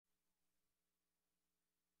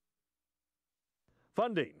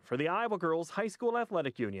Funding for the Iowa Girls High School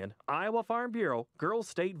Athletic Union, Iowa Farm Bureau Girls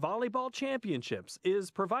State Volleyball Championships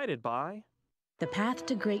is provided by... The path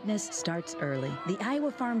to greatness starts early. The Iowa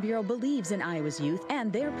Farm Bureau believes in Iowa's youth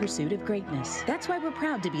and their pursuit of greatness. That's why we're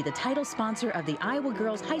proud to be the title sponsor of the Iowa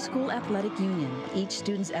Girls High School Athletic Union. Each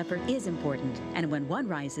student's effort is important, and when one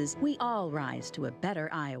rises, we all rise to a better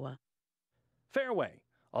Iowa. Fairway,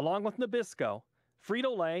 along with Nabisco,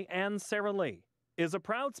 Frito-Lay, and Sara Lee, is a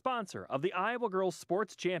proud sponsor of the Iowa Girls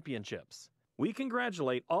Sports Championships. We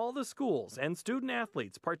congratulate all the schools and student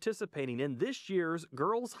athletes participating in this year's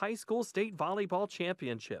Girls High School State Volleyball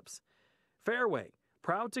Championships. Fairway,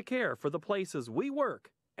 proud to care for the places we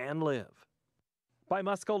work and live. By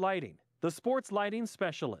Musco Lighting, the sports lighting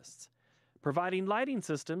specialists, providing lighting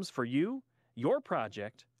systems for you, your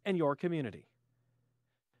project, and your community.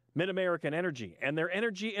 Mid-American Energy and their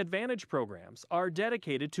Energy Advantage programs are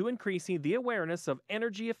dedicated to increasing the awareness of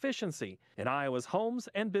energy efficiency in Iowa's homes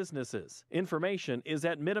and businesses. Information is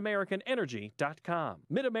at midamericanenergy.com.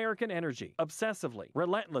 Mid-American Energy, obsessively,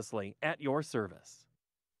 relentlessly at your service.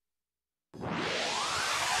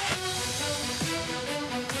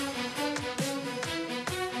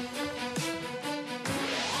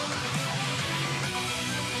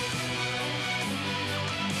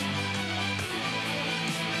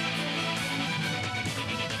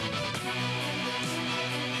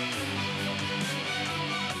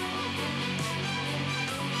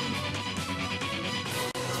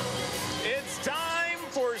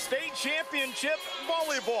 State Championship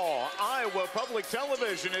Volleyball. Iowa Public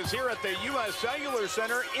Television is here at the U.S. Cellular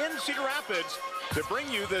Center in Cedar Rapids to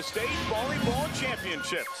bring you the State Volleyball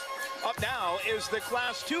Championships. Up now is the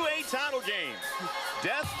Class 2A title game.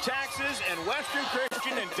 Death, Taxes, and Western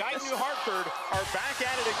Christian and Dike-New Hartford are back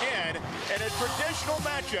at it again in a traditional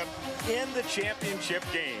matchup in the championship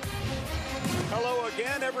game. Hello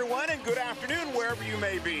again, everyone, and good afternoon wherever you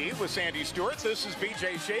may be. With Sandy Stewart, this is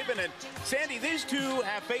BJ Shaven. And Sandy, these two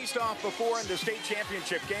have faced off before in the state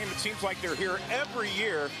championship game. It seems like they're here every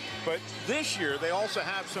year, but this year they also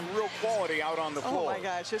have some real quality out on the floor. Oh my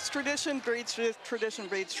gosh, it's tradition breeds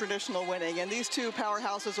traditional winning, and these two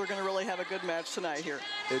powerhouses are going to really have a good match tonight here.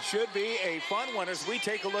 It should be a fun one as we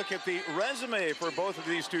take a look at the resume for both of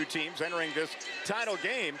these two teams entering this title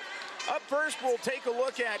game. Up first, we'll take a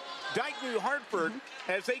look at Dike-New Hartford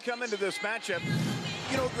as they come into this matchup.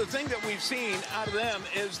 You know, the thing that we've seen out of them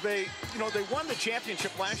is they won the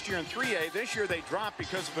championship last year in 3A. This year they dropped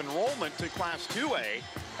because of enrollment to Class 2A.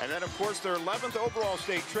 And then, of course, their 11th overall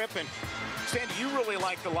state trip. And Sandy, you really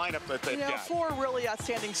like the lineup that they've got. Four really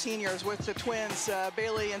outstanding seniors with the twins,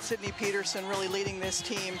 Bailey and Sydney Peterson, really leading this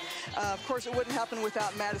team. Of course, it wouldn't happen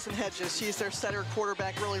without Madison Hedges. She's their setter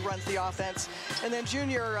quarterback, really runs the offense. And then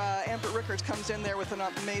junior Amber Rickards comes in there with an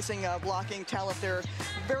amazing blocking talent there.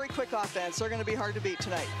 Very quick offense. They're going to be hard to beat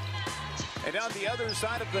tonight. And on the other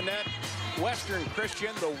side of the net, Western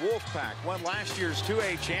Christian, the Wolfpack, won last year's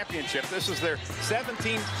 2A championship. This is their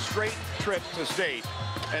 17th straight trip to state.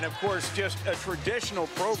 And, of course, just a traditional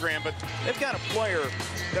program, but they've got a player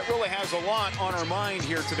that really has a lot on her mind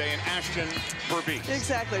here today in Ashton Verbeek.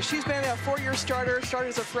 Exactly. She's been a four-year starter, started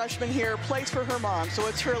as a freshman here, plays for her mom. So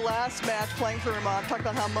it's her last match playing for her mom. Talk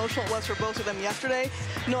about how emotional it was for both of them yesterday,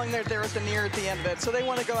 knowing they're there at the end of it. So they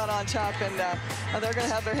want to go out on top, and they're going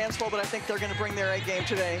to have their hands full, but I think they're going to bring their A game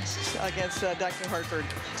today against Dike-New Hartford.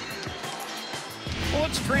 Well,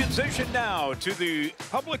 let's transition now to the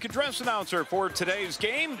public address announcer for today's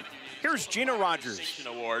game. Here's Gina Rogers. The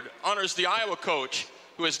Distinction Award honors the Iowa coach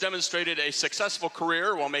who has demonstrated a successful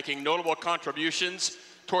career while making notable contributions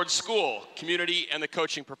towards school, community, and the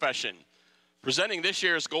coaching profession. Presenting this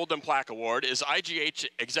year's Golden Plaque Award is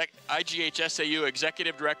IGHSAU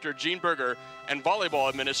Executive Director Gene Berger and Volleyball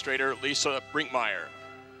Administrator Lisa Brinkmeyer.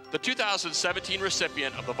 The 2017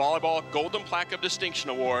 recipient of the Volleyball Golden Plaque of Distinction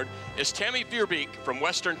Award is Tammy Verbeek from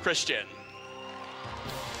Western Christian.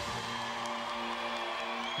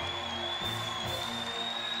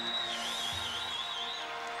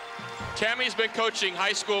 Tammy's been coaching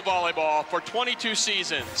high school volleyball for 22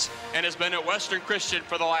 seasons and has been at Western Christian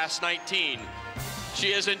for the last 19.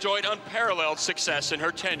 She has enjoyed unparalleled success in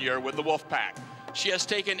her tenure with the Wolfpack. She has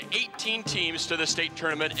taken 18 teams to the state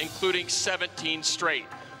tournament, including 17 straight.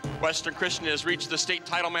 Western Christian has reached the state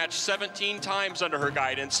title match 17 times under her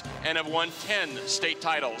guidance and have won 10 state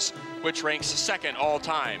titles, which ranks second all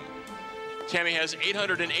time. Tammy has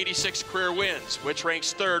 886 career wins, which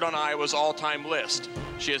ranks third on Iowa's all-time list.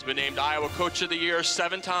 She has been named Iowa Coach of the Year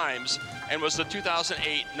 7 times and was the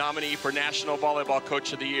 2008 nominee for National Volleyball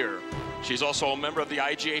Coach of the Year. She's also a member of the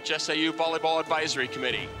IGHSAU Volleyball Advisory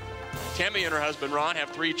Committee. Tammy and her husband Ron have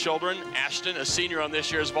 3 children. Ashton, a senior on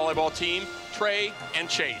this year's volleyball team, Trey, and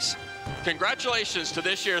Chase. Congratulations to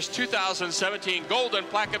this year's 2017 Golden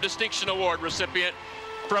Plaque of Distinction Award recipient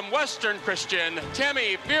from Western Christian,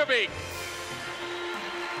 Tammy Veerbeek.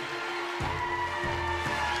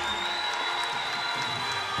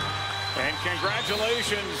 And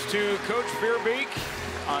congratulations to Coach Veerbeek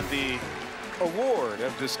on the award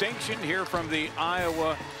of distinction here from the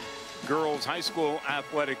Iowa Girls High School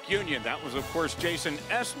Athletic Union. That was, of course, Jason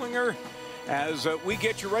Esslinger. As we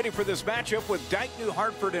get you ready for this matchup with Dike-New,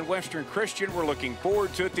 Hartford, and Western Christian, we're looking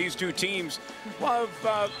forward to it. These two teams have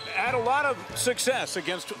had a lot of success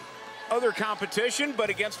against other competition, but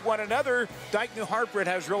against one another, Dike-New Hartford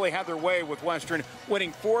has really had their way with Western,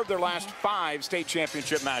 winning 4 of their last 5 state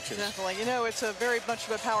championship matches. Definitely. You know, it's a very much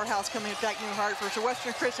of a powerhouse coming at Dike-New Hartford, so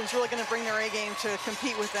Western Christian's really going to bring their A game to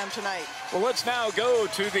compete with them tonight. Well, let's now go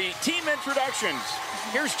to the team introductions.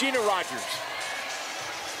 Here's Gina Rogers.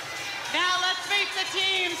 Now let's meet the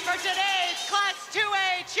teams for today's Class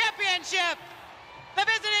 2A championship. The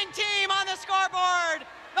visiting team on the scoreboard,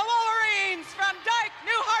 the Wolverines from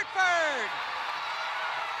Dike-New Hartford.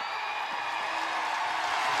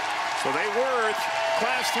 So they were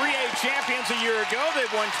Class 3A champions a year ago.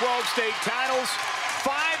 They've won 12 state titles,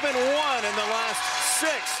 5-1 in the last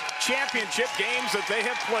 6 championship games that they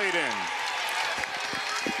have played in.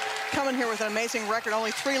 Coming here with an amazing record,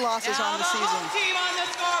 only 3 losses now on the season. Home team on the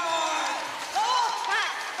scoreboard, the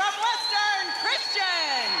Wolfpack from Western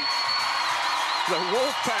Christian. The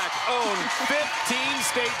Wolfpack own 15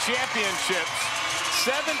 state championships,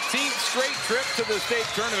 17th straight trip to the state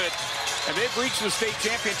tournament, and they've reached the state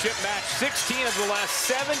championship match 16 of the last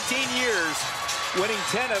 17 years, winning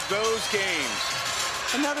 10 of those games.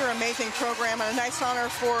 Another amazing program and a nice honor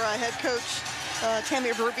for head coach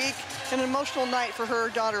Tammy Veerbeek. An emotional night for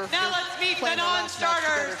her daughter. Now let's meet the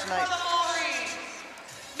non-starters for the Wolverines.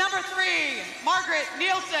 Number 3, Margaret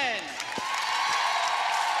Nielsen.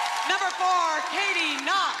 Number 4, Katie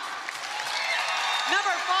Knott.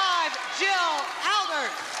 Number 5, Jill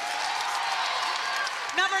Aldert.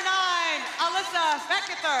 Number 9, Alyssa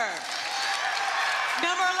Beckether.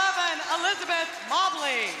 Number 11, Elizabeth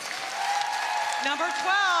Mobley. Number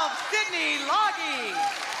 12, Sydney Loggy.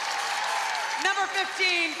 Number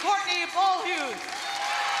 15, Courtney Bolhuth.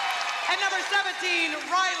 And number 17,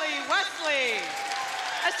 Riley Wesley.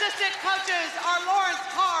 Assistant coaches are Lawrence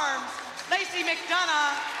Harms, Lacey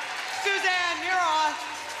McDonough, Suzanne Muroff,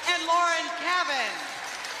 and Lauren Cavan.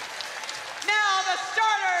 Now the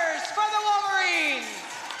starters for the Wolverines.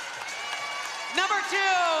 Number 2,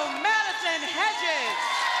 Madison Hedges.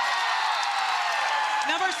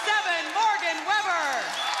 Number 7, Morgan Weber.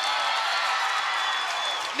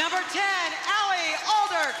 Number 10, Allie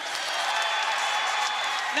Aldert.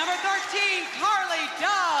 Number 13, Carly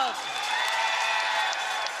Dove.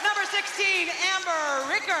 Number 16, Amber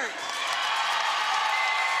Rickert.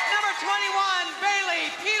 Number 21, Bailey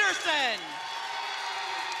Peterson.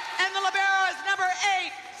 And the libero is number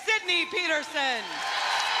 8, Sydney Peterson.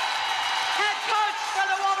 Head coach for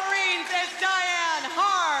the Wolverines is Diane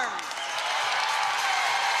Harms.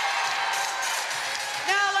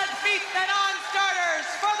 Now let's meet the non-starters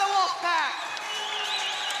for the Wolfpack.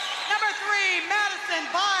 Number 3, Madison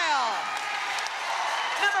Bile.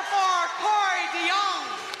 Number 4, Corey DeYoung.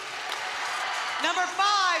 Number 5,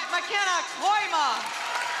 McKenna Koima.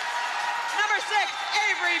 Number 6,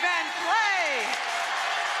 Avery Van Clay.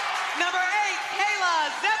 Number 8, Kayla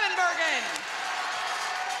Zevenbergen.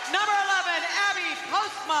 Number 11, Abby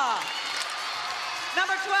Postma.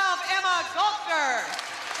 Number 12, Emma Golker.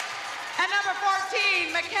 And number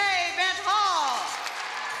 14, McKay Van Hall.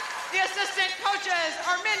 The assistant coaches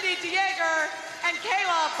are Mindy Dieger and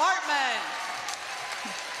Kayla Bartman.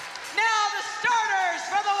 Now the starters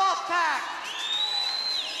for the Wolfpack.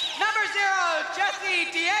 Number 0, Jessie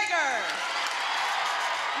Dieger.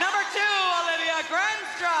 Number 2, Olivia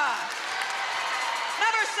Granstra.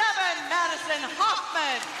 Number 7, Madison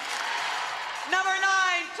Hoffman. Number 9,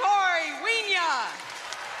 Tori Wienia.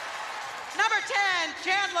 Number 10,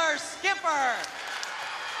 Chandler Skimper.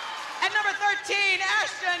 And number 13,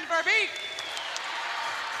 Ashton Veerbeek.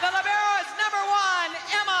 The libero is number 1,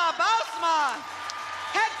 Emma Bausma.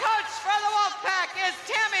 Head coach for the Wolfpack is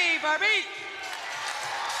Tammy Veerbeek.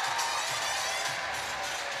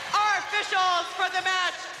 Our officials for the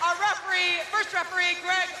match are first referee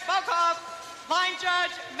Greg Bokov, line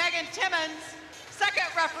judge Megan Timmons, second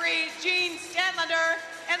referee Jean Stanlander,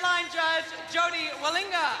 and line judge Jody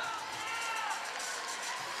Wallinga.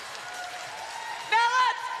 Now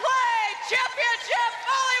let's play championship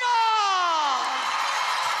volleyball!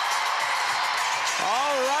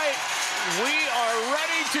 All right, we are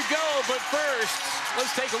ready ready to go, but first,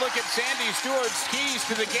 let's take a look at Sandy Stewart's keys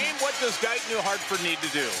to the game. What does Dike-New Hartford need to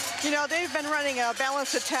do? You know, they've been running a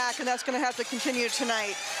balanced attack, and that's going to have to continue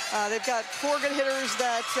tonight. They've got 4 good hitters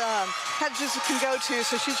that Hedges can go to,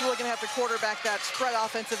 so she's really going to have to quarterback that spread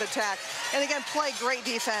offensive attack. And again, play great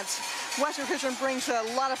defense. Western Christian brings a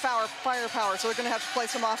lot of firepower, so they're going to have to play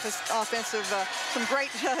some offensive, some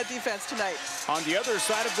great defense tonight. On the other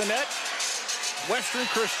side of the net, Western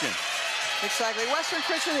Christian. Exactly. Western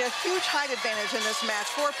Christian has a huge height advantage in this match.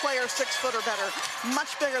 4 players, 6 foot or better.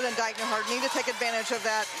 Much bigger than Dike-New Hartford. Need to take advantage of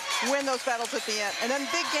that, win those battles at the end. And then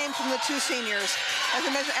big game from the 2 seniors. As I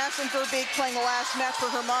mentioned, Ashlyn Verbeek playing the last match for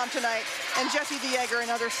her mom tonight. And Jessie DeYeager,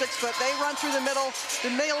 another 6 foot. They run through the middle. The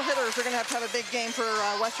male hitters are going to have a big game for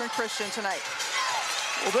Western Christian tonight.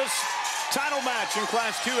 Well, this title match in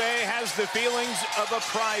Class 2A has the feelings of a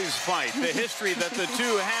prize fight, the history that the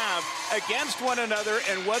two have against one another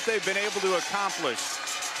and what they've been able to accomplish.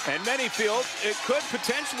 And many feel it could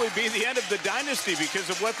potentially be the end of the dynasty because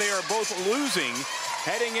of what they are both losing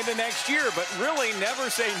heading into next year. But really, never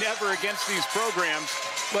say never against these programs.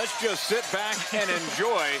 Let's just sit back and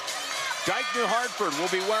enjoy. Dike-New Hartford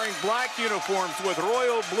will be wearing black uniforms with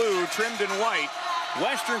royal blue trimmed in white.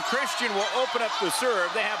 Western Christian will open up the serve.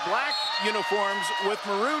 They have black uniforms with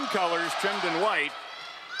maroon colors trimmed in white.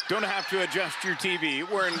 Don't have to adjust your TV.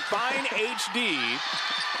 We're in fine HD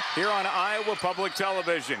here on Iowa Public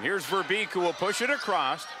Television. Here's Verbeek, who will push it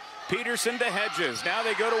across. Peterson to Hedges. Now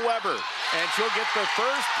they go to Weber, and she'll get the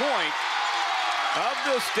first point of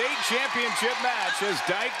the state championship match as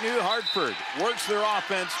Dike-New Hartford works their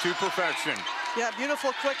offense to perfection. Yeah,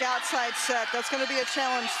 beautiful, quick outside set. That's going to be a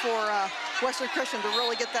challenge for Western Christian to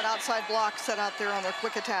really get that outside block set out there on their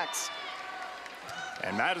quick attacks.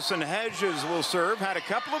 And Madison Hedges will serve. Had a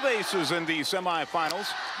couple of aces in the semifinals.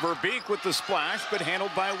 Verbeek with the splash, but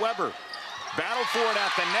handled by Weber. Battle for it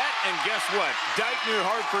at the net, and guess what? Dike-New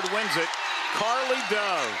Hartford wins it. Carly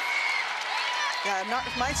Dove. Yeah,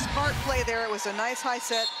 nice smart play there. It was a nice high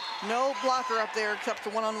set. No blocker up there except for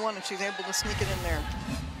one-on-one, and she's able to sneak it in there.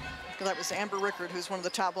 That was Amber Rickard, who's one of the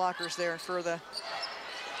top blockers there for the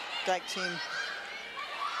Dike team.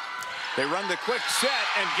 They run the quick set,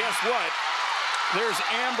 and guess what? There's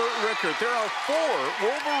Amber Rickard. There are 4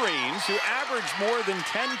 Wolverines who average more than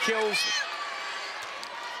 10 kills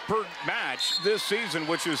per match this season,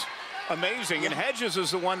 which is amazing. And Hedges is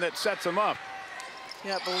the one that sets them up.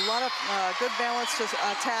 Yeah, but a lot of good balance to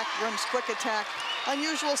attack, runs quick attack.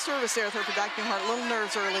 Unusual service there for Dike-New Hartford. A little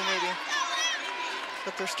nerves early, maybe.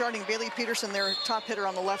 But they're starting Bailey Peterson, their top hitter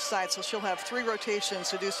on the left side, so she'll have 3 rotations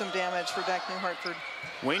to do some damage for Dike-New Hartford.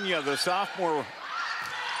 Winya, the sophomore,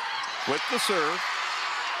 with the serve.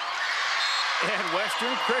 And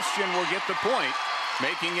Western Christian will get the point,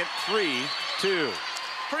 making it 3-2.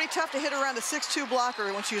 Pretty tough to hit around a 6'2"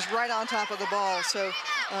 blocker when she's right on top of the ball. So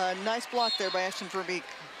nice block there by Ashlyn Verbeek.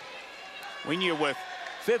 Winya with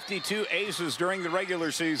 52 aces during the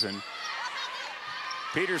regular season.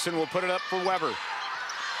 Peterson will put it up for Weber.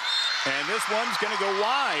 And this one's going to go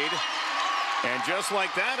wide. And just like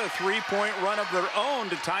that, a 3-point run of their own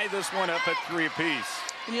to tie this one up at 3 apiece.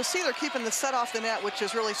 And you'll see they're keeping the set off the net, which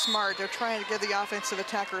is really smart. They're trying to give the offensive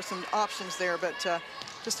attacker some options there, but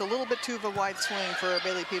just a little bit too of a wide swing for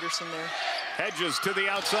Bailey Peterson there. Hedges to the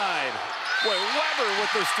outside. Boy, Weber with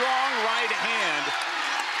the strong right hand.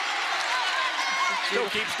 Still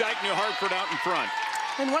keeps Dike-New Hartford out in front.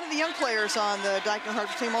 And one of the young players on the Dike-New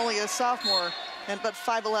Hartford team, only a sophomore, but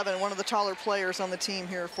 5'11", one of the taller players on the team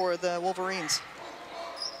here for the Wolverines.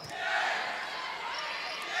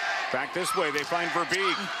 Back this way, they find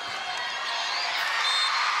Verbeek.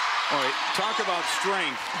 Boy, talk about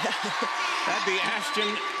strength. That'd be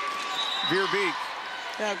Ashton Verbeek.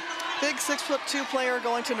 Yeah, big 6'2" player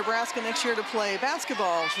going to Nebraska next year to play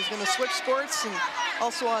basketball. She's going to switch sports and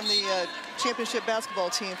also on the championship basketball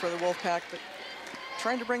team for the Wolfpack, but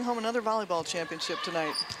trying to bring home another volleyball championship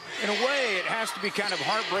tonight. In a way, it has to be kind of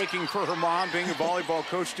heartbreaking for her mom, being a volleyball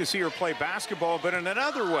coach, to see her play basketball. But in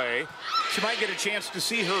another way, she might get a chance to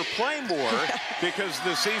see her play more because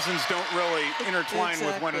the seasons don't really intertwine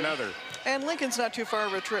with one another. And Lincoln's not too far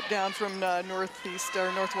of a trip down from northeast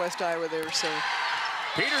or northwest Iowa there. So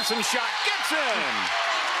Peterson shot gets in.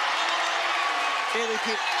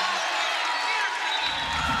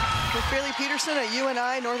 Bailey Peterson, a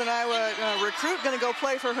UNI, Northern Iowa recruit, going to go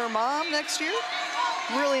play for her mom next year.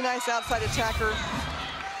 Really nice outside attacker.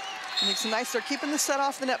 And it's nice they're keeping the set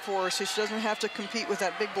off the net for her so she doesn't have to compete with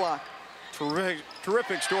that big block.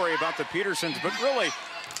 Terrific story about the Petersons, but really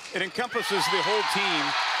it encompasses the whole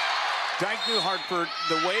team. Dike-New Hartford,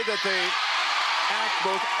 the way that they act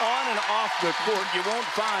both on and off the court. You won't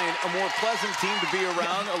find a more pleasant team to be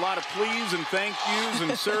around. A lot of please and thank yous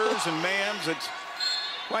and sirs and ma'ams. It's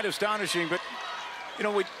quite astonishing. But, you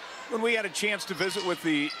know, when we had a chance to visit with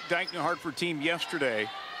the Dike-New Hartford team yesterday,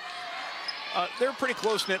 they're a pretty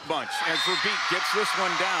close-knit bunch. As Verbeek gets this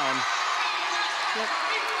one down. Yep.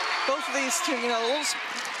 Both of these two, you know,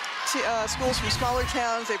 little schools from smaller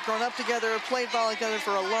towns, they've grown up together, played ball together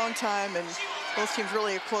for a long time, and both teams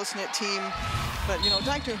really a close-knit team. But, you know,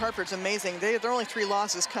 Dike-New Hartford's amazing. Their only 3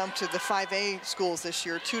 losses come to the 5A schools this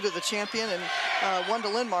year, 2 to the champion and 1 to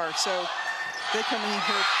Linn-Mar. So they come in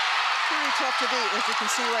here pretty tough to beat, as you can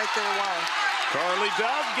see right there. Wow. Carly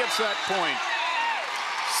Dove gets that point.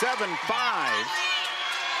 7-5.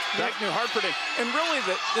 Dike-New Hartford. And really,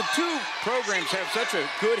 the two programs have such a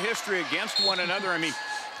good history against one another. I mean,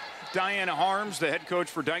 Diana Harms, the head coach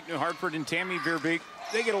for Dike-New Hartford, and Tammy Verbeek,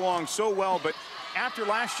 they get along so well. But after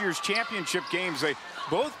last year's championship games, they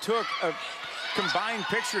both took a combined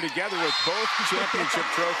picture together with both championship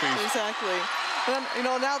trophies. Exactly. And, you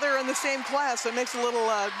know, now they're in the same class, so it makes it a little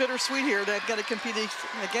bittersweet here. They've got to compete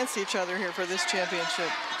against each other here for this championship.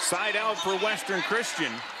 Side out for Western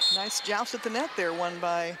Christian. Nice joust at the net there, won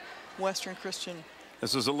by Western Christian.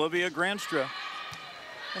 This is Olivia Granstra.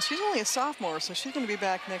 And she's only a sophomore, so she's going to be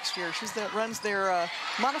back next year. She's that runs their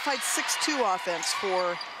modified 6-2 offense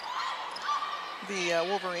for the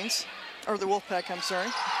Wolverines, or the Wolfpack, I'm sorry.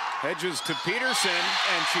 Hedges to Peterson,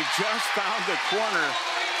 and she just found the corner.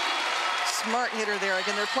 Smart hitter there.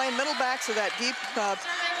 Again, they're playing middle back, so that deep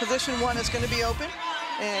position 1 is going to be open.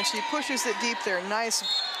 And she pushes it deep there. Nice,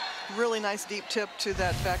 really nice deep tip to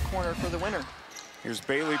that back corner for the winner. Here's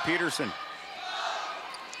Bailey Peterson.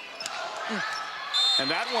 And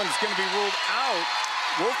that one's going to be ruled out.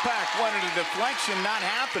 Wolfpack wanted a deflection, not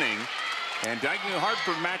happening. And Dike-New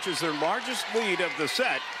Hartford matches their largest lead of the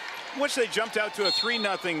set, which they jumped out to a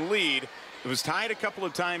 3-0 lead. It was tied a couple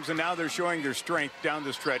of times, and now they're showing their strength down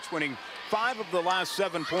the stretch, winning 5 of the last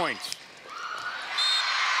 7 points.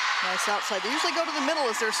 Nice outside. They usually go to the middle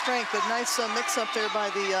as their strength, but nice mix up there by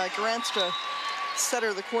the Granstra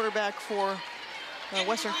setter, the quarterback for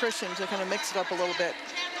Western Christian, to kind of mix it up a little bit.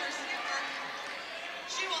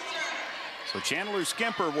 So Chandler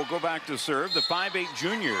Skimper will go back to serve, the 5'8"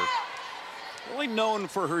 junior. Really known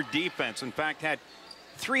for her defense. In fact, had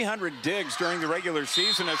 300 digs during the regular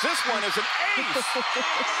season, as this one is an ace.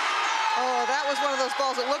 Oh, that was one of those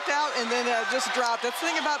balls that looked out and then just dropped. That's the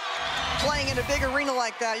thing about playing in a big arena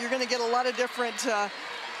like that. You're going to get a lot of different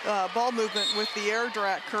ball movement with the air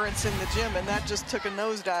currents in the gym, and that just took a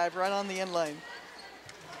nosedive right on the end line.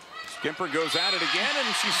 Skimper goes at it again, and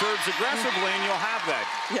she serves aggressively, and you'll have that.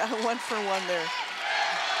 Yeah, 1 for 1 there.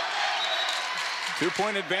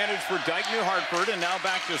 2-point advantage for Dike-New Hartford, and now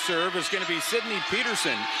back to serve is going to be Sydney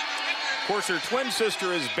Peterson. Of course, her twin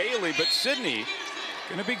sister is Bailey, but Sydney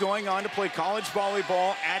going to be going on to play college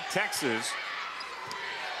volleyball at Texas.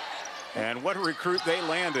 And what a recruit they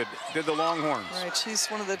landed, did the Longhorns. Right, she's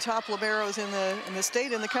one of the top liberos in the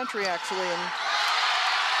state, in the country, actually. And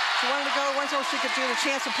she wanted to go until she could get a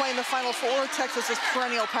chance to play in the Final Four. Texas is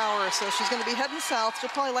perennial power, so she's going to be heading south. She'll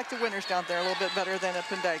probably like the winners down there a little bit better than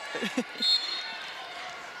up in Dike.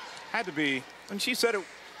 Had to be. And she said it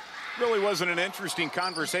really wasn't an interesting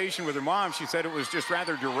conversation with her mom. She said it was just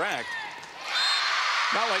rather direct.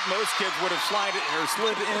 Not like most kids would have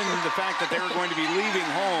slid in the fact that they were going to be leaving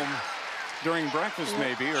home during breakfast,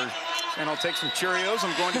 maybe, and I'll take some Cheerios,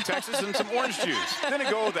 I'm going to Texas, and some orange juice. Didn't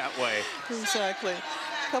go that way. Exactly.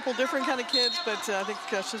 A couple different kind of kids, but I think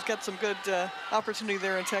she's got some good opportunity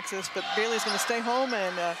there in Texas. But Bailey's going to stay home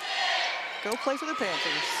and go play for the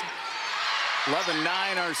Panthers. 11-9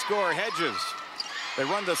 our score. Hedges. They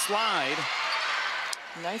run the slide.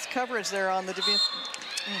 Nice coverage there on the defense.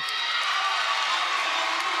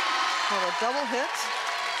 Well, a double hit.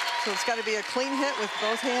 So it's got to be a clean hit with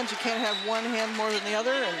both hands. You can't have one hand more than the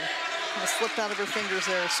other, and it slipped out of her fingers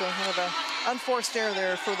there. So kind of an unforced error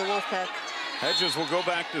there for the Wolfpack. Hedges will go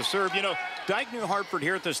back to serve. You know, Dike-New Hartford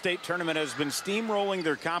here at the state tournament has been steamrolling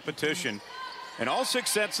their competition. And all 6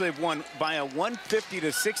 sets they've won by a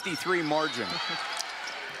 150-63 margin.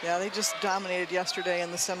 Yeah, they just dominated yesterday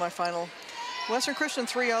in the semifinal. Western Christian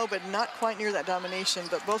 3-0, but not quite near that domination.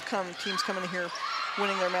 But both teams coming in here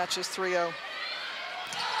winning their matches 3-0.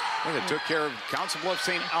 They took care of Council Bluffs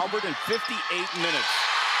St. Albert in 58 minutes.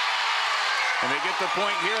 And they get the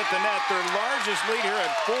point here at the net, their largest lead here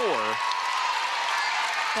at 4.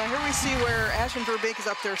 Now here we see where Ashton Verbeek is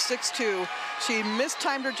up there, 6'2". She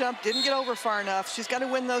mistimed her jump, didn't get over far enough. She's got to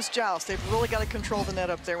win those jousts. They've really got to control the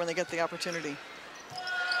net up there when they get the opportunity.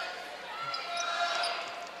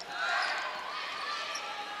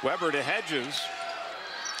 Weber to Hedges.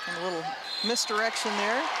 And a little misdirection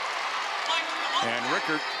there. And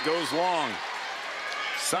Rickert goes long.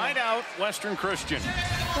 Side out, Western Christian.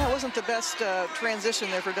 That wasn't the best transition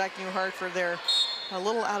there for Dike-New Hartford there. A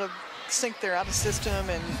little out of sync there, out of system,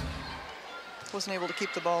 and wasn't able to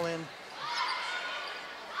keep the ball in.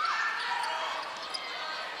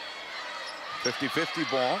 50-50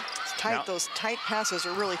 ball. It's tight. Now, those tight passes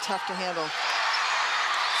are really tough to handle.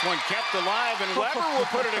 This one kept alive, and Weber will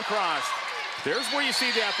put it across. There's where you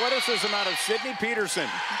see the athleticism out of Sydney Peterson.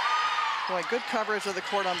 Boy, good coverage of the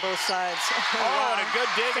court on both sides. Oh, and a good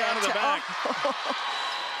dig out of the back.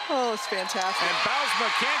 Oh, it's fantastic. And Bausma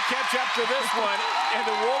can't catch up to this one, and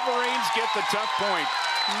the Wolverines get the tough point.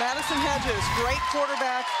 Madison Hedges, great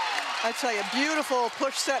quarterback. I tell you, beautiful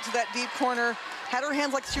push set to that deep corner. Had her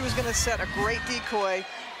hands like she was going to set a great decoy,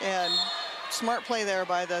 and smart play there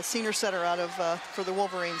by the senior setter out of for the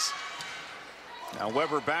Wolverines. Now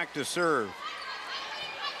Weber back to serve.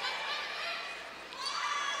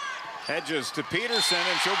 Hedges to Peterson,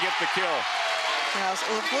 and she'll get the kill. Yeah,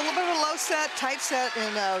 a little bit of a low set, tight set,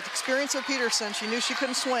 and experience of Peterson. She knew she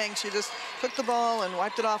couldn't swing. She just took the ball and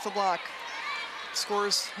wiped it off the block.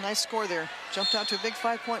 Scores, nice score there. Jumped out to a big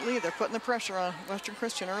 5-point lead. They're putting the pressure on Western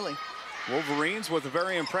Christian early. Wolverines with a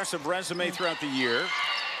very impressive resume throughout the year.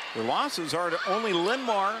 Their losses are to only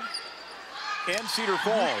Linn-Mar and Cedar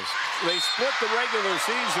Falls. They split the regular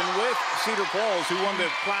season with Cedar Falls, who won the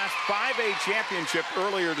Class 5A championship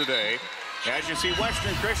earlier today. As you see,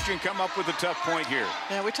 Western Christian come up with a tough point here.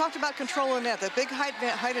 Yeah, we talked about controlling that. That big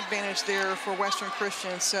height advantage there for Western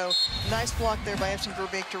Christian. So nice block there by Epson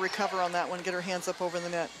Verbeek to recover on that one, get her hands up over the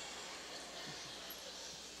net.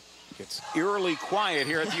 It's eerily quiet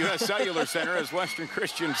here at the U.S. Cellular Center as Western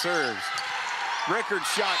Christian serves. Rickard's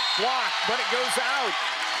shot blocked, but it goes out.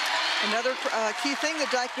 Another key thing that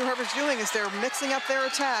Dike-New Hartford's doing is they're mixing up their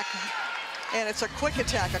attack. And it's a quick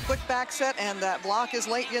attack, a quick back set, and that block is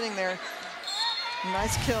late getting there.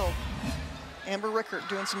 Nice kill. Amber Rickert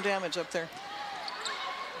doing some damage up there.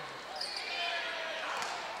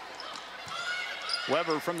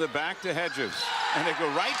 Weber from the back to Hedges. And they go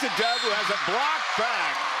right to Doug, who has it blocked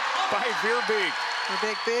back by Verbeek. A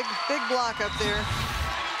big block up there.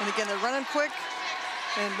 And again, they're running quick.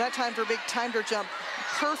 And that time Verbeek timed her jump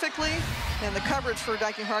perfectly. And the coverage for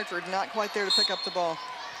Dike-New Hartford not quite there to pick up the ball.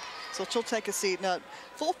 So she'll take a seat. Now,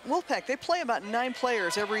 Wolfpack, they play about 9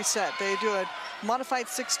 players every set. They do a modified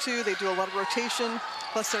 6-2. They do a lot of rotation,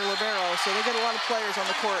 plus their libero. So they get a lot of players on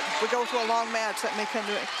the court. If we go to a long match, that may come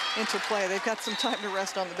into play. They've got some time to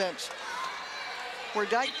rest on the bench. Where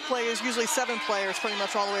Dike play is usually 7 players pretty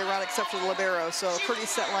much all the way around except for the libero. So a pretty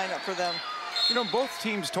set lineup for them. You know, both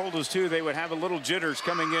teams told us, too, they would have a little jitters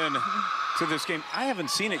coming in to this game. I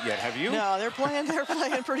haven't seen it yet. Have you? No, they're playing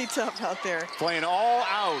pretty tough out there. Playing all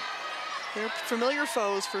out. They're familiar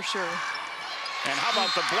foes for sure. And how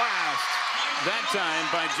about the blast that time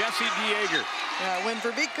by Jesse Dieger? Yeah, when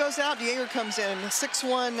Verbeek goes out, Dieger comes in,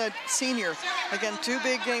 6'1" senior. Again, 2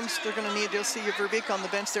 big games they're going to need. You'll see Verbeek on the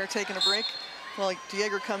bench there taking a break. Well,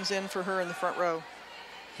 Dieger comes in for her in the front row.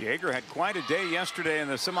 Dieger had quite a day yesterday in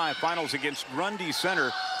the semifinals against Grundy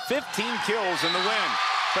Center. 15 kills in the win.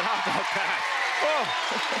 But how about that? Oh,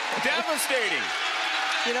 devastating.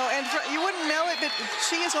 You know, and you wouldn't know it, but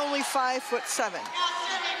she is only 5'7".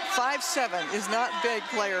 5'7" is not big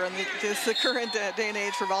player in the current day and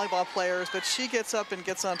age for volleyball players, but she gets up and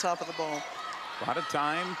gets on top of the ball. A lot of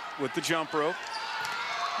time with the jump rope.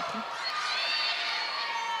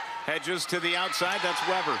 Hedges to the outside, that's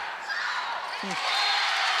Weber.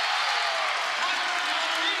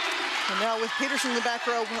 And now with Peterson in the back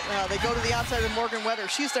row, they go to the outside of Morgan Wetter.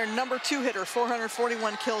 She's their #2 hitter,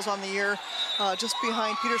 441 kills on the year, just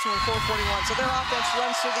behind Peterson with 441. So their offense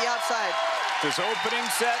runs through the outside. This opening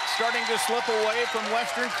set starting to slip away from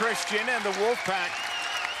Western Christian, and the Wolfpack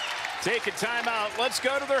take a timeout. Let's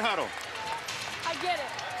go to their huddle. I get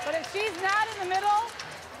it, but if she's not in the middle,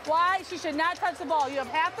 why? She should not touch the ball. You have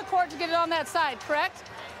half the court to get it on that side, correct?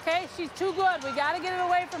 Okay, she's too good. We got to get it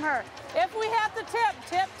away from her. If we have to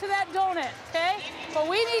tip to that donut, okay? But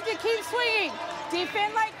we need to keep swinging.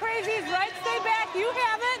 Defend like crazies, right? Stay back. You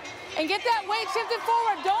have it. And get that weight shifted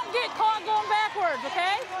forward. Don't get caught going backwards,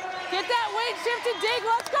 okay? Get that weight shifted, dig.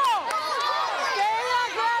 Let's go. Stay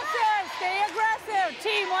aggressive. Stay aggressive.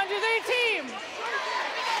 Team, 1, 2, 3, team.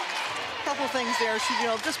 Couple things there.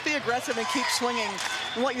 Just be aggressive and keep swinging.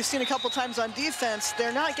 And what you've seen a couple times on defense,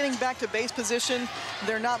 they're not getting back to base position.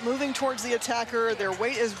 They're not moving towards the attacker. Their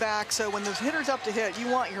weight is back. So when the hitter's up to hit, you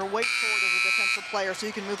want your weight forward as a defensive player so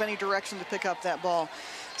you can move any direction to pick up that ball.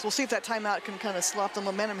 So we'll see if that timeout can kind of slop the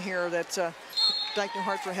momentum here that Dike-New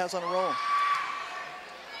Hartford has on a roll.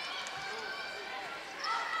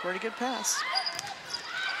 Pretty good pass.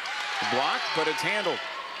 Block, but it's handled.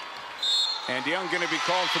 And Young going to be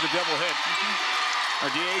called for the double hit. Or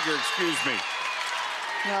Dieger, excuse me.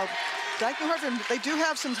 Now, Dike-New Hartford, they do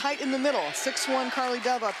have some height in the middle. 6'1" Carly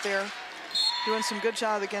Dove up there, doing some good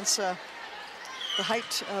job against the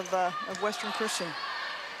height of Western Christian.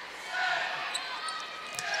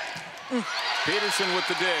 Peterson with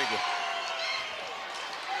the dig.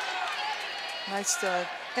 Nice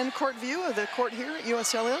end court view of the court here at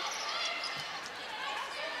USLA.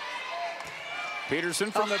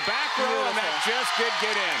 Peterson from the back row, and that just did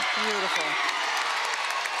get in. Beautiful.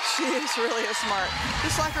 She is really a smart.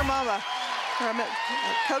 Just like her mama.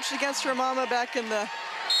 Coached against her mama back in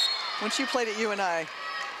when she played at UNI.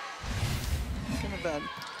 Kind of a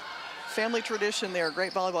family tradition there.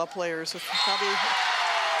 Great volleyball players with Bobby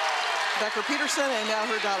Becker Peterson, and now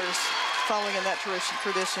her daughters following in that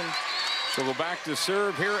tradition. So we'll back to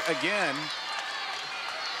serve here again.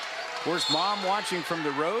 Of course, Mom watching from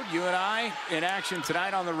the road. UNI in action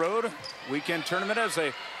tonight on the road. Weekend tournament as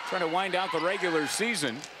they try to wind out the regular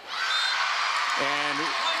season. And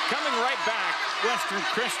coming right back, Western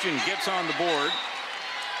Christian gets on the board.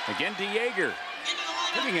 Again, Dieger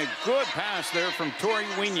getting a good pass there from Tori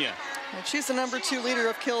Winia. And she's the #2 leader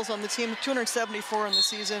of kills on the team, 274 in the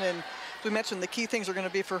season. And we mentioned the key things are going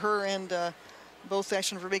to be for her and both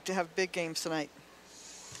Ashton and Verbeek to have big games tonight.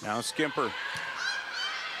 Now Skimper.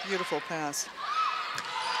 Beautiful pass.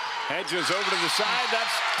 Hedges over to the side.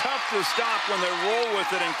 That's tough to stop when they roll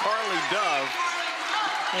with it, and Carly Dove.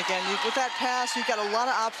 Again, with that pass, you've got a lot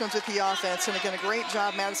of options with the offense, and again, a great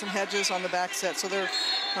job, Madison Hedges on the back set. So they're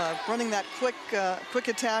running that quick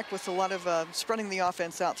attack with a lot of spreading the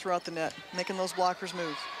offense out throughout the net, making those blockers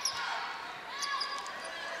move.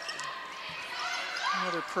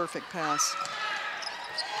 Another perfect pass.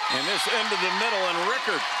 And this into the middle, and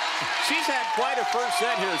Rickard, she's had quite a first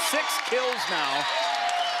set here. 6 kills now.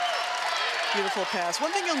 Beautiful pass.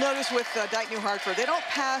 One thing you'll notice with Dike-New Hartford, they don't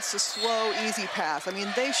pass a slow, easy pass. I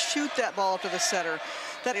mean, they shoot that ball up to the setter.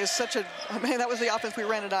 That is such a, man, that was the offense we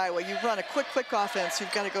ran at Iowa. You run a quick offense.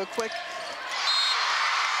 You've got to go quick.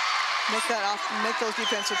 Make those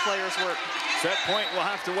defensive players work. Set point will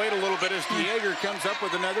have to wait a little bit as Dieger comes up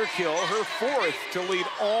with another kill, her 4th to lead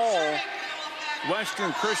all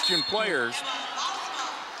Western Christian players.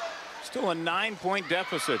 Still a 9-point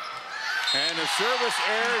deficit. And a service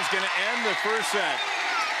error is going to end the first set.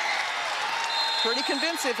 Pretty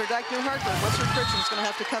convincing for Dike-New Hartford. Western Christian's going to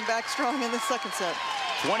have to come back strong in the second set.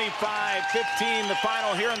 25-15 the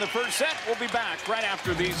final here in the first set. We'll be back right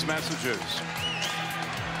after these messages.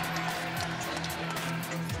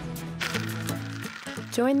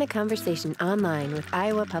 Join the conversation online with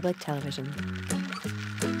Iowa Public Television.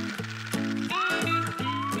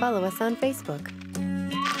 Follow us on Facebook.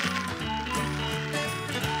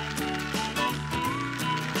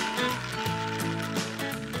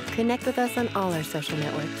 Connect with us on all our social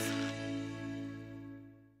networks.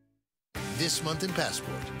 This month in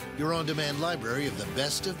Passport, your on-demand library of the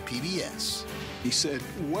best of PBS. He said,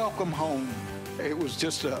 "Welcome home." It was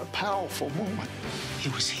just a powerful moment. He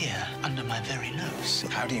was here under my very nose.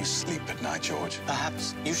 How do you sleep at night, George?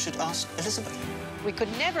 Perhaps you should ask Elizabeth. We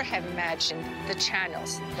could never have imagined the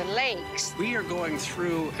channels, the lakes. We are going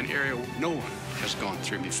through an area no one has gone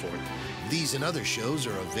through before. These and other shows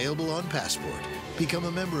are available on Passport. Become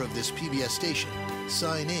a member of this PBS station,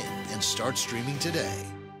 sign in, and start streaming today.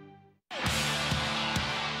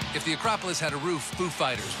 If the Acropolis had a roof, Foo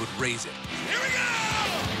Fighters would raise it. Here we go!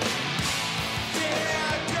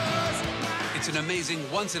 It's an amazing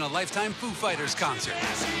once-in-a-lifetime Foo Fighters concert.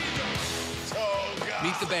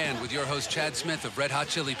 Meet the band with your host Chad Smith of Red Hot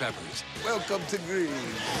Chili Peppers. Welcome to Greece.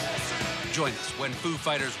 Join us when Foo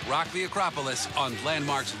Fighters rock the Acropolis on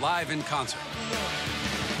Landmarks Live in Concert.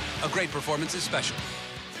 A great performance is special.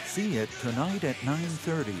 See it tonight at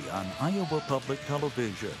 9:30 on Iowa Public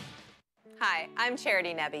Television. Hi, I'm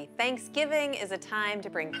Charity Nebbe. Thanksgiving is a time to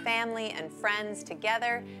bring family and friends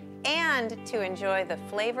together and to enjoy the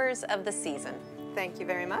flavors of the season. Thank you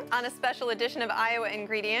very much. On a special edition of Iowa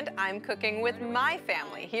Ingredient, I'm cooking with my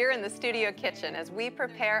family here in the studio kitchen as we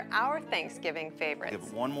prepare our Thanksgiving favorites. Give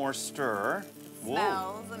it one more stir.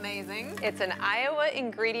 Smells amazing. It's an Iowa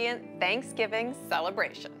Ingredient Thanksgiving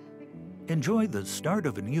celebration. Enjoy the start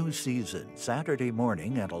of a new season Saturday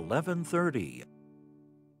morning at 11:30.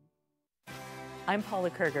 I'm Paula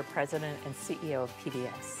Kerger, President and CEO of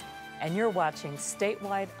PBS, and you're watching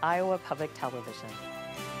statewide Iowa Public Television.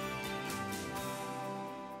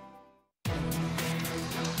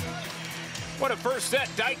 What a first set.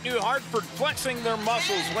 Dike-New Hartford flexing their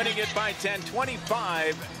muscles, winning it by 10,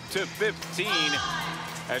 25-15.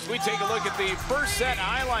 As we take a look at the first set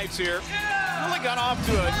highlights here, really got off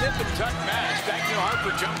to a nip and tuck match. Dike-New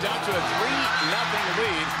Hartford jumped out to a 3-0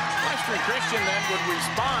 lead. Western Christian then would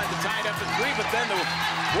respond to tie it up at 3, but then the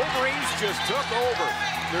Wolverines just took over.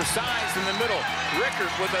 Their size in the middle. Rickard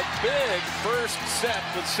with a big first set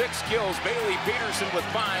with 6 kills. Bailey Peterson with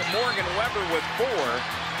 5. Morgan Weber with 4.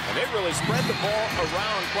 And they really spread the ball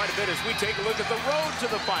around quite a bit as we take a look at the road to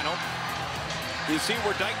the final. You see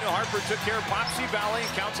where Dike-New Hartford took care of Popsy Valley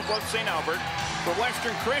and Council Bluffs St. Albert. For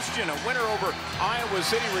Western Christian, a winner over Iowa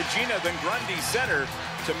City Regina, then Grundy Cedar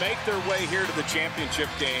to make their way here to the championship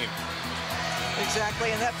game. Exactly,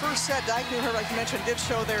 and that first set, Dike-New, like you mentioned, did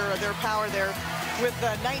show their power there with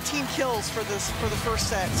 19 kills for the first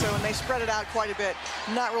set. So, and they spread it out quite a bit,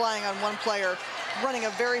 not relying on one player, running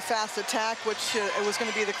a very fast attack, which it was going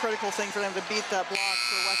to be the critical thing for them to beat that block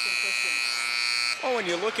for Western Christian. Oh, when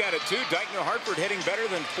you look at it, too, Dike-New Hartford hitting better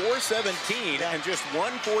than .417 and just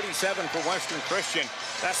 .147 for Western Christian.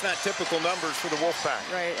 That's not typical numbers for the Wolfpack.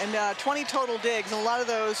 Right, and 20 total digs, and a lot of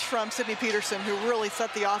those from Sydney Peterson, who really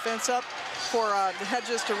set the offense up for the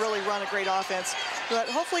Hedges to really run a great offense. But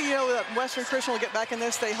hopefully, you know, Western Christian will get back in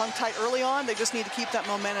this. They hung tight early on. They just need to keep that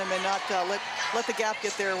momentum and not let the gap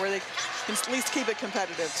get there where they can at least keep it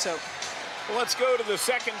competitive. So, well, let's go to the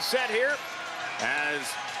second set here as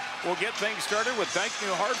we'll get things started with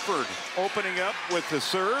Dike-New Hartford opening up with the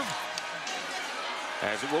serve,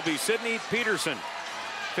 as it will be Sydney Peterson.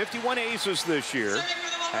 51 aces this year,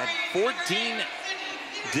 had 14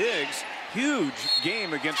 digs. Huge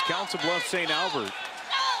game against Council Bluffs St. Albert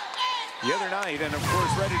the other night, and of course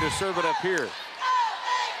ready to serve it up here.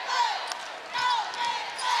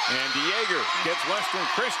 And Dieger gets Western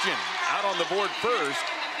Christian out on the board first.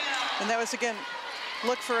 And that was, again,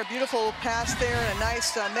 look for a beautiful pass there and a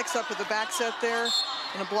nice mix-up with the back set there.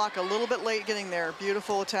 And a block a little bit late getting there.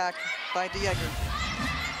 Beautiful attack by Dieger.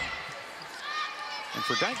 And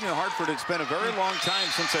for Dike-New Hartford, it's been a very long time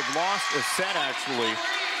since they've lost a set, actually.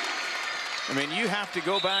 I mean, you have to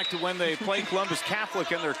go back to when they played Columbus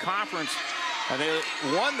Catholic in their conference, and they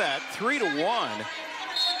won that 3-1.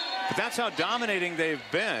 But that's how dominating they've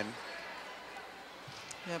been.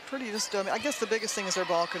 Yeah, pretty just, I guess the biggest thing is their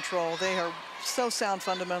ball control. They are so sound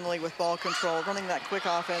fundamentally with ball control, running that quick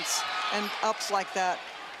offense and ups like that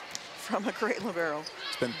from a great libero.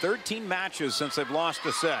 It's been 13 matches since they've lost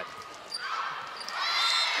a set.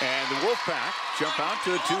 And the Wolfpack jump out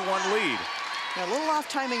to a 2-1 lead. Yeah, a little off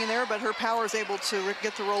timing in there, but her power is able to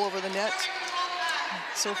get the roll over the net.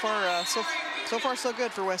 So far, so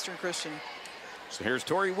good for Western Christian. So here's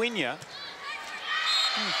Tori Winya.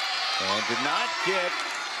 And did not get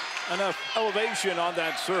enough elevation on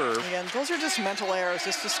that serve. Again, those are just mental errors.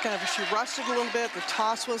 It's just kind of, she rushed it a little bit. The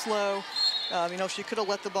toss was low. You know, she could have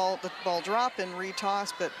let the ball drop and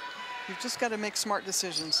re-toss, but you've just got to make smart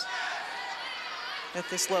decisions at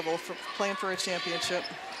this level for playing for a championship.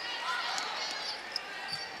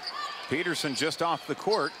 Peterson just off the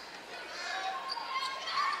court.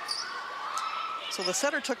 So the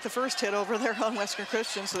setter took the first hit over there on Western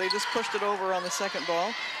Christian, so they just pushed it over on the second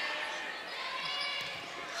ball.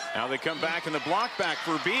 Now they come back in the block back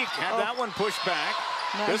for Beek. Had that one pushed back.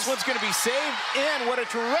 Nice. This one's going to be saved in. What a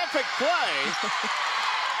terrific play.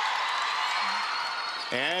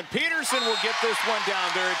 And Peterson will get this one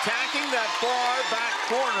down. They're attacking that far back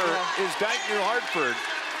corner is Dike-New Hartford.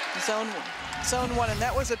 Zone one, and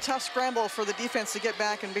that was a tough scramble for the defense to get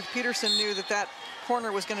back, and Peterson knew that that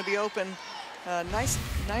corner was going to be open. Nice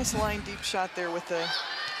line deep shot there with the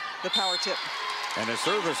power tip. And a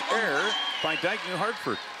service error by Dike-New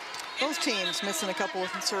Hartford. Those teams missing a couple of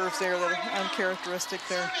serves there that are uncharacteristic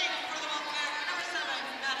there.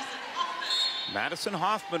 Madison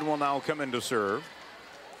Hoffman will now come in to serve.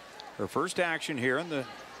 Her first action here in the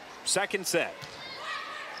second set.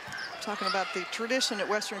 Talking about the tradition at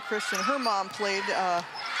Western Christian. Her mom played here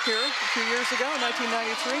a few years ago,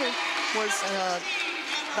 1993. It was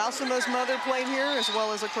Balsama's mother played here, as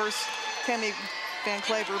well as, of course, Kemi Van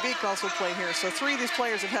Claver-Beek also played here. So 3 of these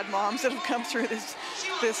players have had moms that have come through this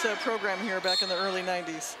program here back in the early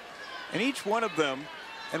 90s. And each one of them,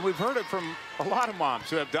 and we've heard it from a lot of moms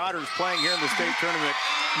who have daughters playing here in the state tournament,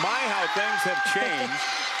 how things have changed,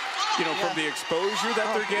 you know, from the exposure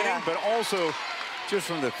that they're getting, but also just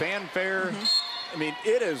from the fanfare. I mean,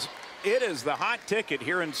 it is the hot ticket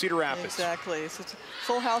here in Cedar Rapids. Exactly. It's a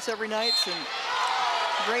full house every night, and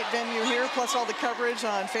great venue here, plus all the coverage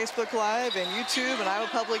on Facebook Live and YouTube and Iowa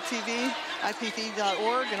Public TV,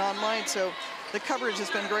 IPTV.org, and online. So the coverage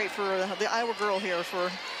has been great for the Iowa girl here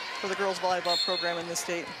for the girls volleyball program in the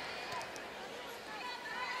state.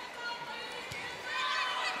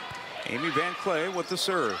 Amy Van Clay with the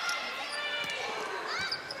serve.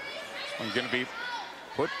 And going to be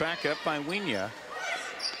put back up by Wienia.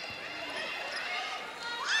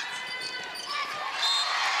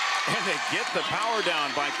 And they get the power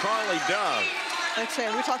down by Carly Dove. Like I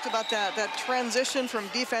say, we talked about that transition from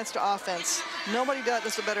defense to offense. Nobody does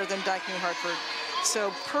this better than Dike-New Hartford.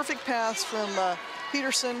 So perfect pass from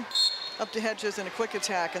Peterson up to Hedges and a quick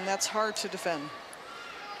attack, and that's hard to defend.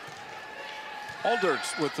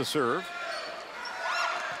 Alderts with the serve.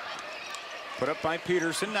 Put up by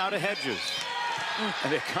Peterson, now to Hedges.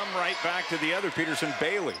 And they come right back to the other Peterson,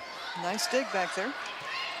 Bailey. Nice dig back there.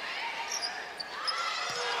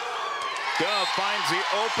 Dove finds the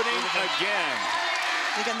opening again.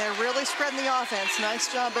 Again, they're really spreading the offense.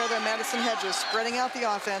 Nice job there by Madison Hedges, spreading out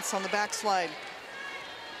the offense on the backslide.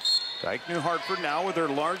 Dike-New Hartford now with their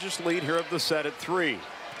largest lead here of the set at 3.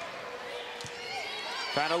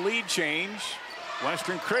 Got a lead change.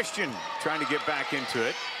 Western Christian trying to get back into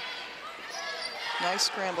it. Nice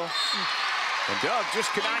scramble. And Dove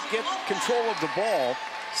just cannot get control of the ball.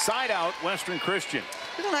 Side out, Western Christian.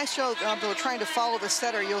 Did a nice job though, trying to follow the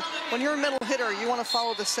setter. When you're a middle hitter, you want to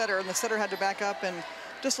follow the setter, and the setter had to back up, and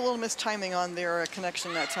just a little mistiming on their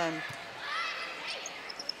connection that time.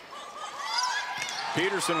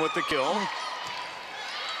 Peterson with the kill.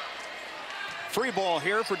 Free ball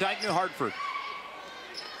here for Dike-New Hartford.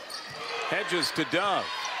 Hedges to Dove.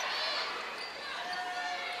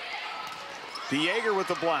 DeJager with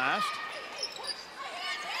the blast.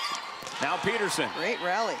 Now Peterson. Great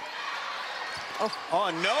rally. Oh,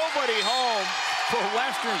 nobody home for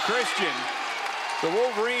Western Christian. The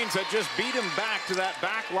Wolverines had just beat him back to that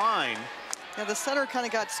back line. Yeah, the setter kind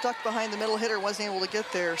of got stuck behind the middle hitter, wasn't able to get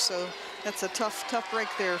there, so that's a tough break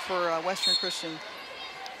there for Western Christian.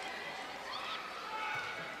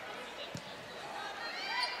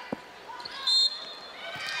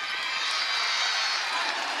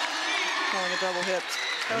 Calling a double hit.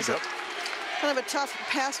 That was kind of a tough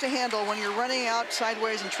pass to handle when you're running out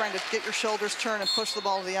sideways and trying to get your shoulders turned and push the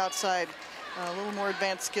ball to the outside. A little more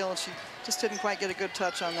advanced skill, and she just didn't quite get a good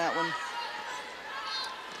touch on that one.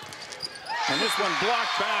 And this one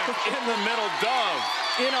blocked back in the middle. Dove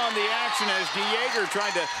in on the action as DeJager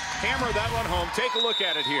tried to hammer that one home. Take a look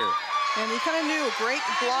at it here. And you kind of knew a great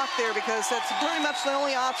block there because that's pretty much the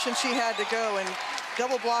only option she had to go, and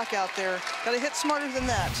double block out there. Got to hit smarter than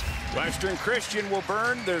that. Western Christian will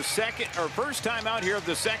burn their first time out here of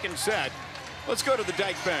the second set. Let's go to the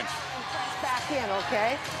Dike bench. Back in,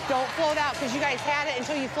 okay? Don't float out, because you guys had it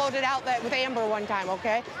until you floated out that with Amber one time,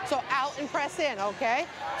 okay? So out and press in, okay?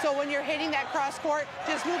 So when you're hitting that cross court,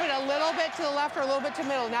 just move it a little bit to the left or a little bit to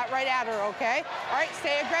middle, not right at her, okay? All right,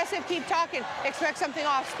 stay aggressive, keep talking. Expect something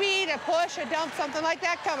off speed, a push, a dump, something like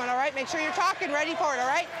that coming, all right? Make sure you're talking, ready for it, all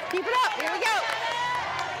right? Keep it up, here we go.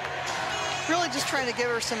 Really just trying to give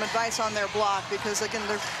her some advice on their block, because again,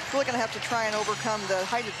 they're really going to have to try and overcome the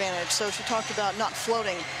height advantage. So she talked about not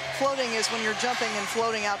floating. Floating is when you're jumping and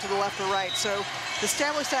floating out to the left or right. So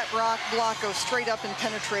establish that block, go straight up and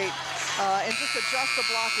penetrate, and just adjust the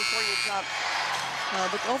block before you jump.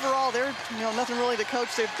 But overall, they're nothing really to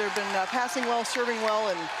coach. They've been passing well, serving well,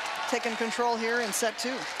 and taking control here in set 2.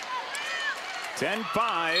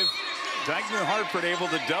 10-5. Dike-New Hartford able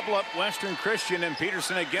to double up Western Christian, and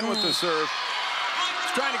Peterson again with the serve.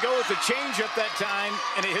 He's trying to go with the changeup that time,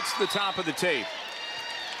 and it hits the top of the tape.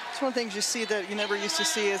 It's one of the things you see that you never used to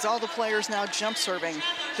see is all the players now jump serving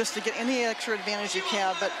just to get any extra advantage you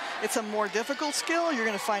can, but it's a more difficult skill. You're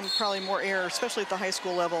going to find probably more error, especially at the high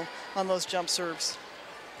school level, on those jump serves.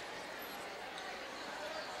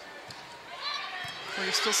 Where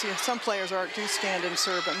you still see some players do stand and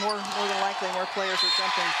serve, but more than likely more players are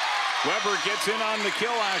jumping. Weber gets in on the kill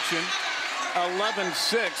action.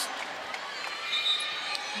 11-6.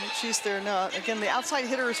 She's there now. Again, the outside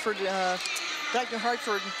hitters for Dike-New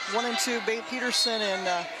Hartford, 1 and 2, Peterson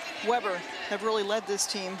and Weber have really led this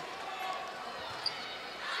team.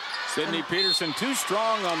 Sydney Peterson too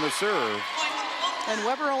strong on the serve. And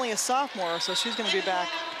Weber only a sophomore, so she's going to be back.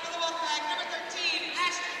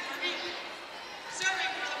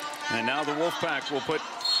 And now the Wolfpack will put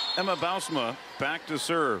Emma Bausma back to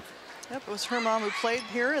serve. Yep, it was her mom who played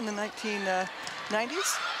here in the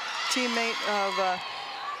 1990s. Teammate of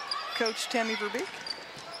Coach Tammy Verbeek.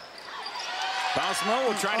 Bausma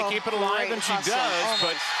will try to keep it alive, and she does,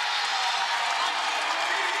 but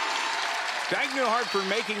Dike-New Hartford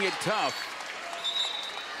making it tough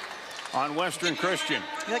on Western Christian.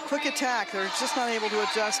 That quick attack, they're just not able to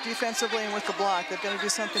adjust defensively and with the block. They've got to do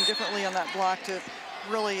something differently on that block to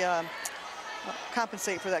really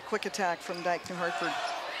compensate for that quick attack from Dike-New Hartford.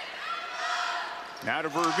 Now to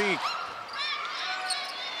Verbeek.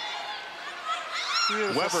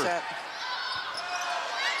 Beautiful Weber. set.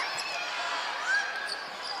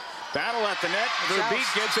 Battle at the net.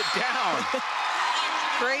 Verbeek gets it down.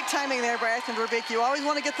 Great timing there by Ethan Verbeek. You always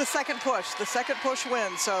want to get the second push. The second push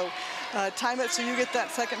wins. So time it so you get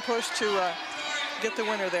that second push to get the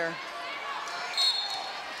winner there.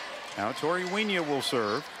 Now Tori Wienia will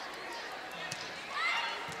serve.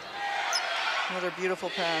 Another beautiful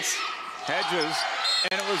pass. Hedges,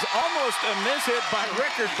 and it was almost a miss hit by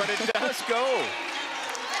Rickard, but it does go.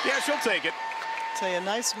 Yeah, she'll take it. Tell you,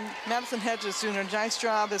 nice. Madison Hedges doing a nice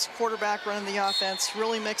job as quarterback running the offense,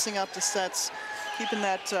 really mixing up the sets, keeping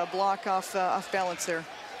that block off balance there.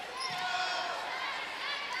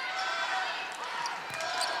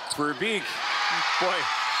 Verbeek, boy,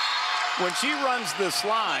 when she runs the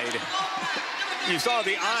slide, you saw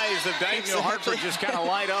the eyes of Dike-New Hartford just kind of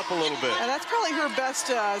light up a little bit. And that's probably her best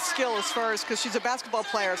skill as far as, because she's a basketball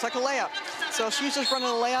player. It's like a layup. So she's just running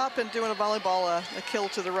a layup and doing a volleyball, a kill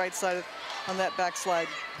to the right side on that backslide.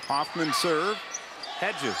 Hoffman serve.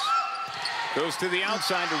 Hedges goes to the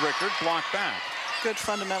outside to Rickard, block back. Good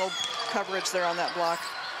fundamental coverage there on that block.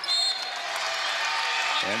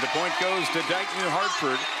 And the point goes to Dike-New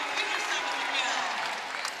Hartford.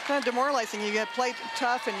 Kind of demoralizing. You get played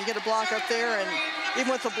tough and you get a block up there, and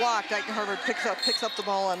even with the block, Dike-New Hartford picks up the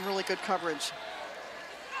ball on really good coverage.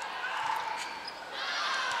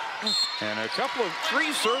 And a couple of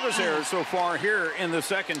 3 service errors so far here in the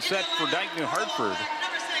second set for Dike-New Hartford.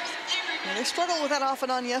 Yeah, they struggled with that off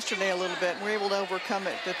and on yesterday a little bit, and were able to overcome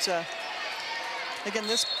it. But again,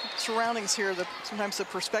 this surroundings here, sometimes the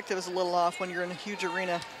perspective is a little off when you're in a huge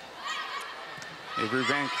arena. Avery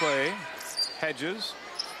Van Clay, Hedges.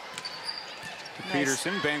 Nice.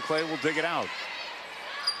 Peterson, Van Clay will dig it out.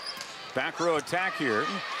 Back row attack here.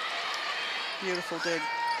 Beautiful dig.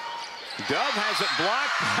 Dove has it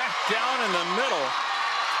blocked back down in the middle.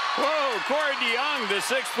 Whoa, Corey DeYoung, the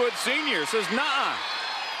 6-foot senior, says nah.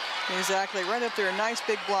 Exactly, right up there, a nice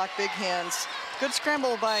big block, big hands. Good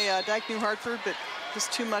scramble by Dike-New Hartford, but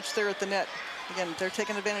just too much there at the net. Again, they're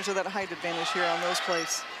taking advantage of that height advantage here on those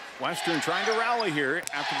plays. Western trying to rally here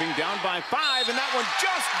after being down by 5, and that one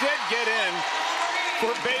just did get in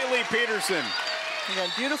for Bailey Peterson. Again,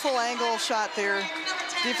 beautiful angle shot there.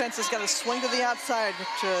 Defense has got to swing to the outside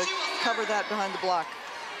to cover that behind the block.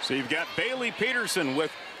 So you've got Bailey Peterson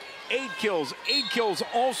with 8 kills. 8 kills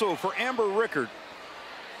also for Amber Rickard.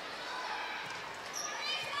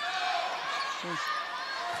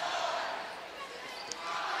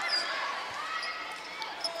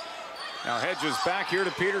 Now Hedges back here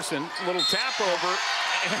to Peterson. A little tap over,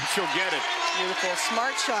 and she'll get it. Beautiful,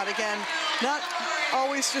 smart shot again. Not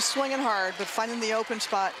always just swinging hard, but finding the open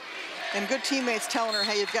spot. And good teammates telling her,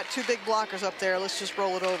 hey, you've got 2 big blockers up there. Let's just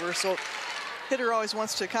roll it over. So hitter always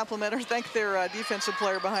wants to compliment her, thank their defensive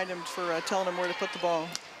player behind him for telling them where to put the ball.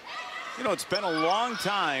 You know, it's been a long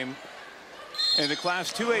time in the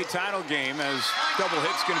Class 2A title game, as double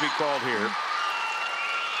hit's going to be called here.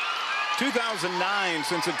 2009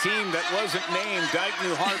 since a team that wasn't named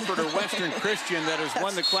Dike-New Hartford or Western Christian that has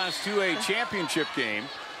won the Class 2A championship game.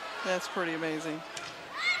 That's pretty amazing.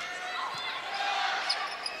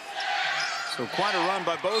 So quite a run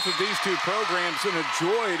by both of these 2 programs, and a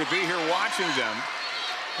joy to be here watching them.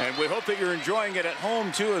 And we hope that you're enjoying it at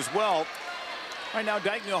home too as well. Right now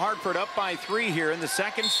Dike-New Hartford up by 3 here in the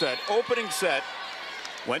second set. Opening set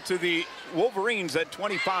went to the Wolverines at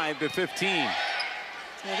 25-15.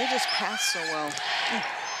 Yeah, they just pass so well.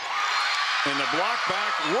 And the block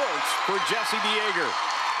back works for Jessie Dieger.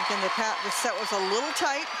 Again, the set was a little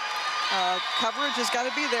tight. Coverage has got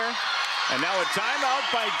to be there. And now a timeout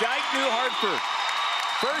by Dike-New Hartford.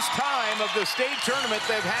 First time of the state tournament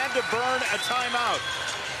they've had to burn a timeout.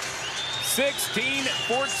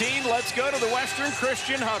 16-14. Let's go to the Western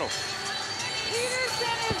Christian huddle.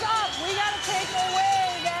 Peterson is up. We got to take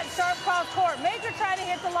away that sharp cross court. Make her try to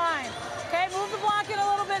hit the line. Okay, move the block in a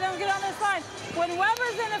little bit and get on this line. When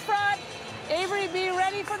Weber's in the front, Avery, be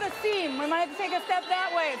ready for the seam. We might have to take a step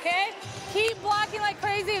that way, okay? Keep blocking like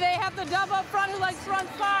crazy. They have the Dove up front who likes to run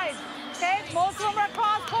sides, okay? Most of them are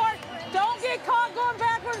cross court. Don't get caught going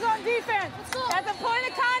backwards on defense. At the point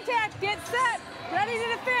of contact, get set, ready to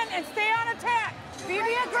defend, and stay on attack. Be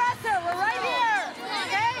the aggressor. We're right here,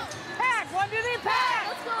 okay? Pack, 1, 2, 3, pack.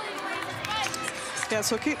 Let's go, Yeah,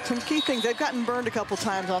 so some key things. They've gotten burned a couple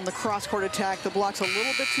times on the cross-court attack. The block's a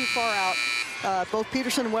little bit too far out. Both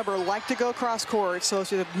Peterson and Weber like to go cross-court, so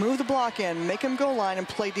to move the block in, make them go line, and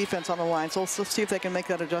play defense on the line. So let's see if they can make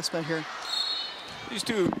that adjustment here. These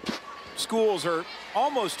 2 schools are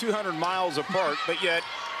almost 200 miles apart, but yet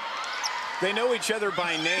they know each other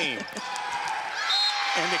by name.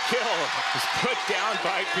 And the kill is put down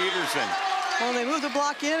by Peterson. Well, they move the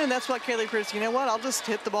block in, and that's what Kaylee Peterson, you know what, I'll just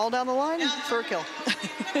hit the ball down the line for a kill.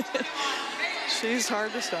 She's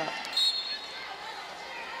hard to stop.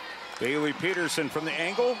 Bailey Peterson from the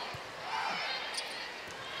angle.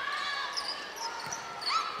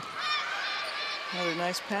 Another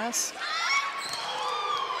nice pass.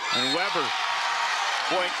 And Weber.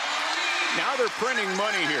 Boy, now they're printing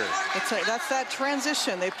money here. That's that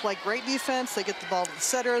transition. They play great defense. They get the ball to the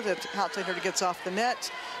setter. The outside hitter gets off the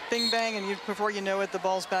net. Bing, bang, and before you know it, the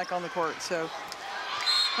ball's back on the court. So.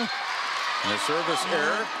 And a service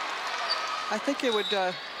error. I think it would be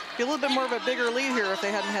a little bit more of a bigger lead here if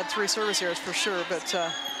they hadn't had 3 service errors for sure. But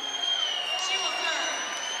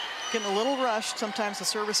getting a little rushed. Sometimes the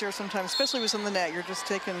service error, sometimes, especially within the net, you're just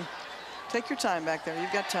take your time back there.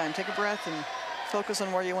 You've got time. Take a breath and focus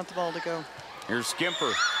on where you want the ball to go. Here's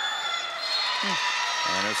Skimper.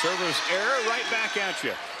 And a service error right back at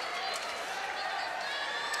you.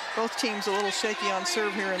 Both teams a little shaky on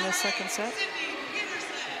serve here in this second set.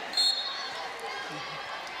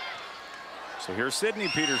 So here's Sydney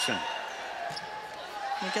Peterson.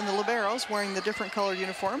 And again, the liberos wearing the different colored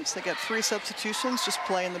uniforms. They got 3 substitutions, just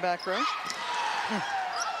play in the back row.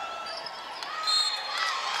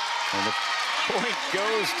 And the point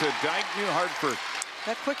goes to Dike-New Hartford.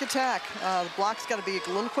 That quick attack, the block's got to be a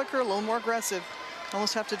little quicker, a little more aggressive.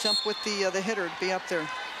 Almost have to jump with the hitter to be up there.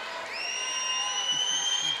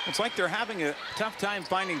 It's like they're having a tough time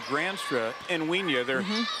finding Granstra and Wienia. They're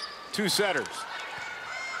 2 setters.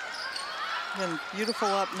 And beautiful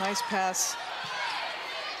up, nice pass.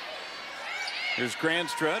 Here's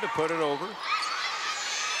Granstra to put it over.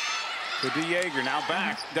 To DeJager, now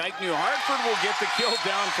back. Dike-New Hartford will get the kill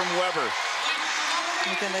down from Weber.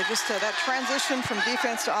 And again, they just, that transition from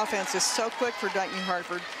defense to offense is so quick for Dike-New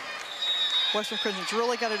Hartford. Western Christian's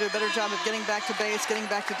really got to do a better job of getting back to base, getting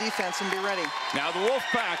back to defense, and be ready. Now the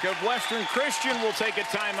Wolfpack of Western Christian will take a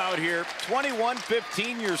timeout here.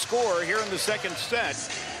 21-15 your score here in the second set.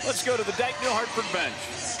 Let's go to the Dike-New Hartford bench.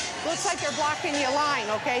 Looks like they're blocking your line,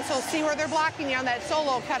 okay? So see where they're blocking you on that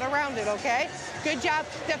solo, cut around it, okay? Good job.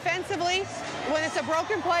 Defensively, when it's a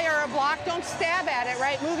broken play or a block, don't stab at it,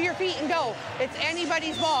 right? Move your feet and go. It's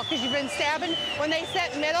anybody's ball because you've been stabbing. When they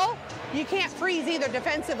set middle, you can't freeze either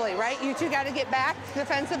defensively, right? You two got to get back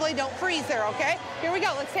defensively. Don't freeze there, okay? Here we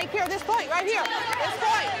go. Let's take care of this point right here. This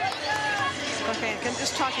point. Okay, again,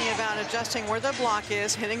 just talking about adjusting where the block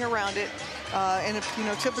is, hitting around it. And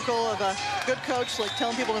typical of a good coach, like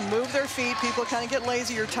telling people to move their feet. People kind of get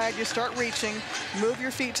lazy. You're tired. You start reaching. Move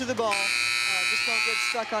your feet to the ball. Just don't get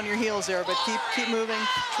stuck on your heels there, but keep moving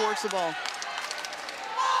towards the ball.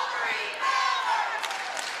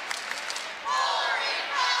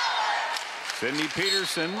 Sydney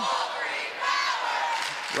Peterson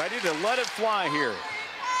ready to let it fly here.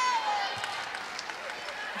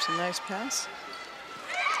 There's a nice pass.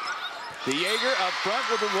 DeJager up front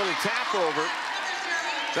with a little tap over.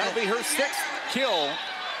 That'll be her 6th kill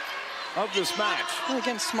of this match. Well,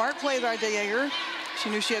 again, smart play by DeJager. She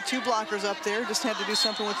knew she had 2 blockers up there. Just had to do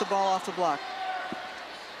something with the ball off the block.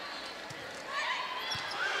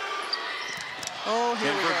 Oh,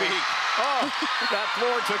 here we go. Oh, that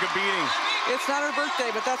floor took a beating. It's not her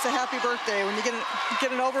birthday, but that's a happy birthday. When you get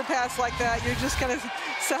an overpass like that, you're just kind of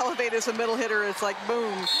salivate as a middle hitter. It's like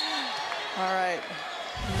boom. All right.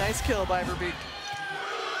 Nice kill by Verbeek.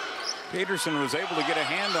 Peterson was able to get a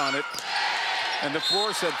hand on it, and the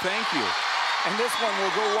floor said thank you. And this one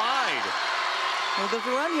will go wide. Well, there's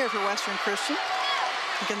a run here for Western Christian.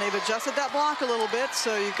 Again, they've adjusted that block a little bit,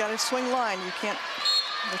 so you've got to swing line. You can't,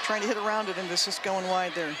 they're trying to hit around it, and it's just going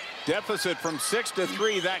wide there. Deficit from 6 to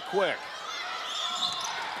 3 that quick.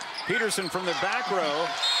 Peterson from the back row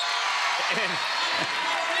and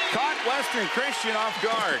caught Western Christian off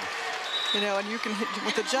guard. And you can hit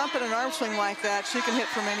with a jump and an arm swing like that. She can hit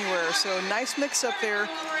from anywhere. So nice mix up there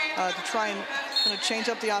to try and kind of change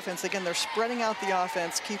up the offense. Again, they're spreading out the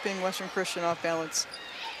offense, keeping Western Christian off balance.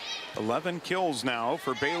 11 kills now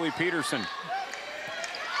for Bailey Peterson.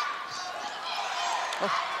 Oh.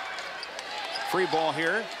 Free ball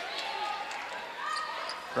here.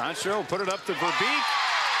 Grancho will put it up to Verbeek,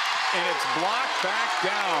 and it's blocked back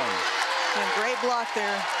down. And great block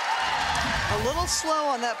there. A little slow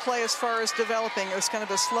on that play as far as developing. It was kind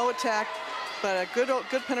of a slow attack, but a good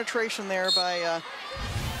penetration there by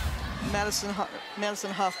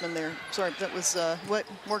Madison Hoffman there. Sorry, that was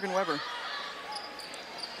Morgan Weber.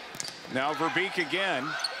 Now Verbeek again,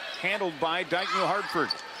 handled by Dike-New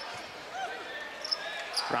Hartford.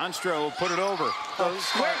 Granstro will put it over.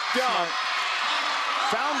 Quick dunk.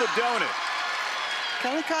 Found the donut.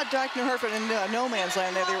 Kind of caught Dike-New Hartford in no man's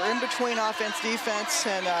land there. They were in between offense, defense,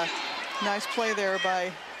 and nice play there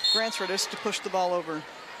by Gransford is to push the ball over.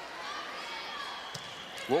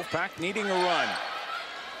 Wolfpack needing a run.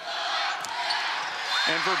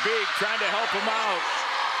 And Verbeek trying to help him out.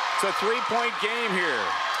 It's a three-point game here.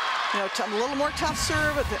 You know, a little more tough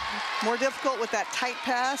serve, more difficult with that tight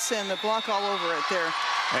pass and the block all over it there.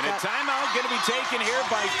 And a timeout going to be taken here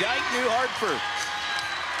by Dike-New Hartford.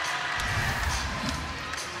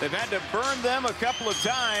 They've had to burn them a couple of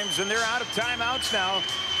times, and they're out of timeouts now.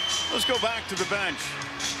 Let's go back to the bench.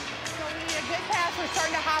 So we need a good pass. We're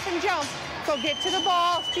starting to hop and jump. So get to the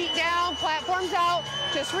ball, feet down, platforms out.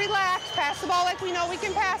 Just relax. Pass the ball like we know we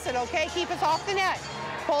can pass it, okay? Keep us off the net.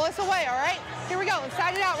 Pull us away, all right? Here we go. Let's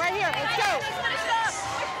side it out right here. Let's go.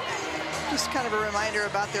 Just kind of a reminder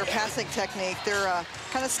about their passing technique. They're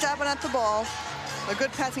kind of stabbing at the ball. A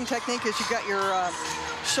good passing technique is you've got your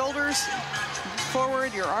shoulders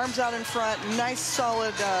forward, your arms out in front, nice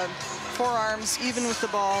solid forearms, even with the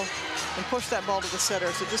ball, and push that ball to the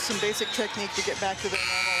setter. So just some basic technique to get back to their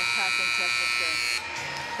normal passing technique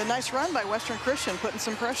there. A nice run by Western Christian, putting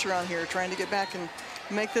some pressure on here, trying to get back and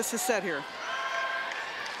make this a set here.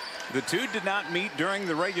 The two did not meet during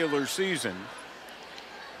the regular season.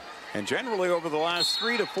 And generally over the last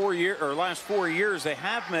 3 to 4 years, or last 4 years, they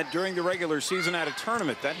have met during the regular season at a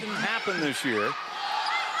tournament. That didn't happen this year.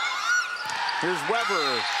 Here's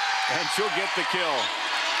Weber, and she'll get the kill.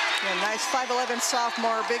 Yeah, nice 5'11"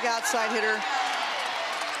 sophomore, big outside hitter.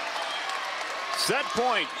 Set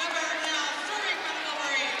point.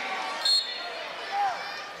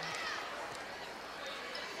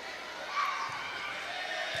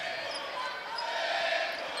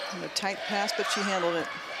 And a tight pass, but she handled it.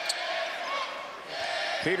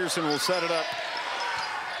 Peterson will set it up.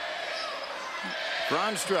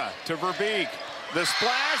 Gronstra to Verbeek. The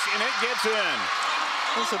splash, and it gets in.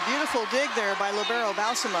 There's a beautiful dig there by libero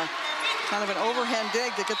Bausema. Kind of an overhand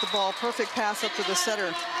dig to get the ball. Perfect pass up to the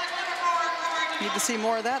setter. Need to see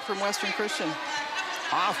more of that from Western Christian.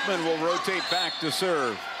 Hoffman will rotate back to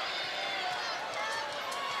serve.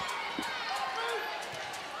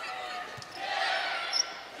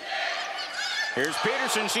 Here's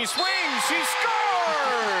Peterson. She swings. She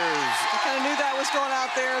scores! I kind of knew that was going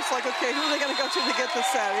out there. It's like, okay, who are they going to go to get the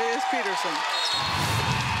set? It is Peterson.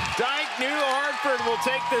 Dike-New Hartford will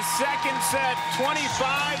take the second set,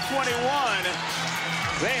 25-21.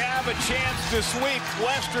 They have a chance to sweep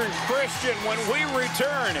Western Christian when we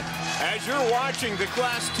return, as you're watching the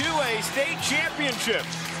Class 2A State Championship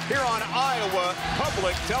here on Iowa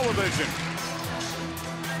Public Television.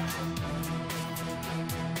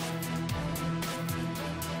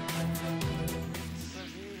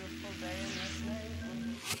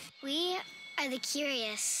 We are the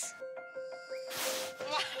curious.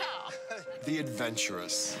 Wow. The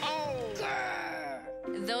adventurous. Oh.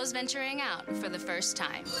 Those venturing out for the first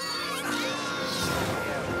time.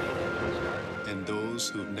 And those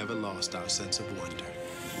who've never lost our sense of wonder.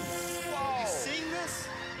 Whoa. You seen this?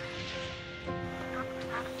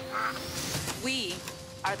 We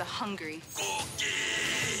are the hungry.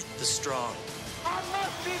 The strong. I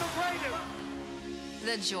must be the greatest.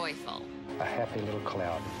 The joyful. A happy little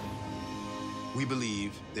cloud. We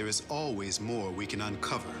believe there is always more we can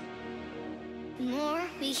uncover. More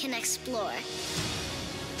we can explore.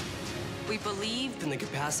 We believe in the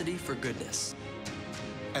capacity for goodness.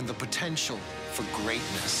 And the potential for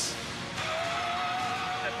greatness.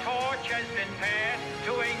 The torch has been passed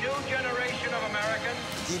to a new generation of Americans.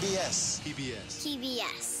 PBS. PBS.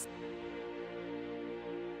 PBS.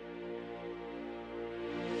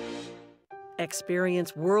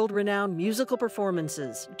 Experience world-renowned musical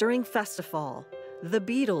performances during Festival. The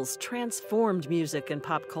Beatles transformed music and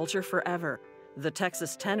pop culture forever. The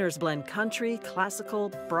Texas Tenors blend country,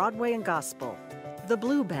 classical, Broadway, and gospel. The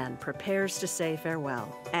Blue Band prepares to say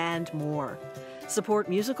farewell, and more. Support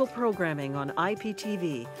musical programming on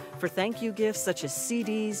IPTV for thank you gifts such as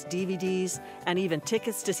CDs, DVDs, and even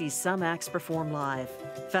tickets to see some acts perform live.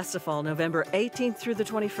 Festival November 18th through the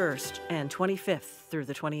 21st and 25th through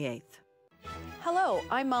the 28th. Hello,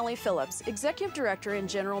 I'm Molly Phillips, Executive Director and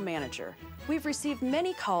General Manager. We've received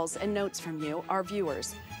many calls and notes from you, our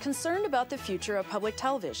viewers, concerned about the future of public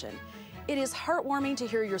television. It is heartwarming to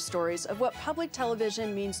hear your stories of what public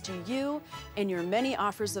television means to you and your many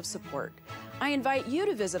offers of support. I invite you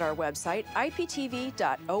to visit our website,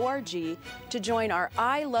 iptv.org, to join our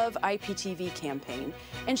I Love IPTV campaign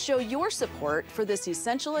and show your support for this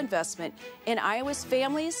essential investment in Iowa's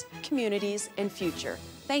families, communities, and future.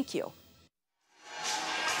 Thank you.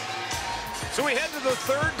 So we head to the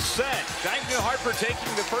third set. Dike-New Hartford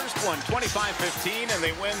taking the first one, 25-15, and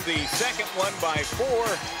they win the second one by 4.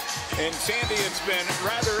 And Sandy, it's been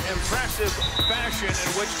rather impressive fashion in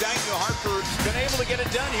which Dike-New Hartford's been able to get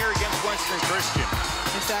it done here against Western Christian.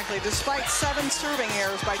 Exactly. Despite 7 serving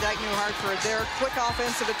errors by Dike-New Hartford, their quick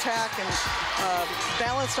offensive attack and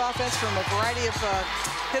balanced offense from a variety of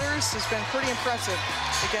hitters has been pretty impressive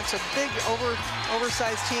against a big,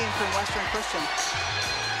 oversized team from Western Christian.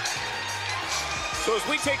 So as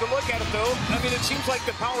we take a look at it, though, I mean, it seems like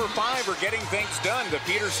the Power 5 are getting things done. The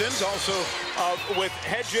Petersons also with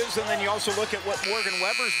Hedges, and then you also look at what Morgan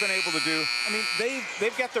Weber's been able to do. I mean,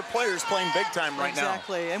 they've got their players playing big time right now.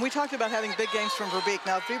 Exactly, and we talked about having big games from Verbeek.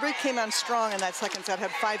 Now, Verbeek came on strong in that second set,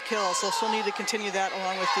 had 5 kills, so she'll need to continue that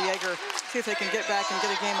along with Jaeger, see if they can get back and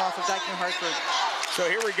get a game off of Dike-New Hartford. So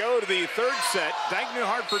here we go to the third set. Dike-New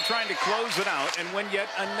Hartford trying to close it out and win yet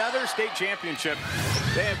another state championship.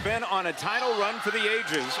 They have been on a title run for the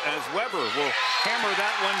ages as Weber will hammer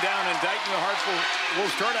that one down, and Dike-New Hartford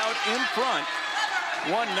will start out in front,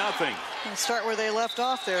 1-0. We'll start where they left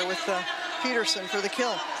off there with Peterson for the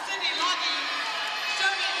kill.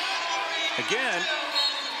 Again,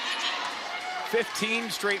 15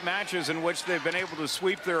 straight matches in which they've been able to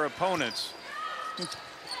sweep their opponents.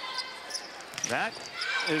 That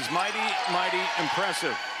is mighty, mighty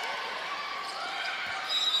impressive.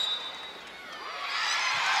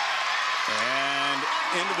 And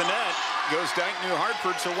into the net goes Dike-New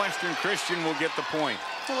Hartford, so Western Christian will get the point.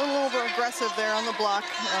 A little over aggressive there on the block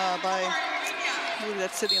by, I believe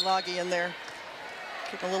that's Sydney Loggy in there.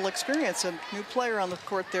 Getting a little experience, a new player on the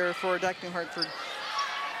court there for Dike-New Hartford.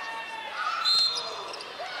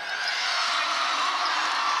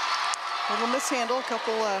 A little mishandle, a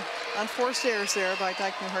couple unforced errors there by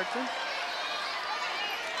Dike-New Hartford.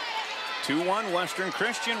 2-1 Western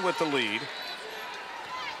Christian with the lead.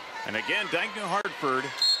 And again, Dike-New Hartford,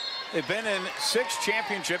 they've been in 6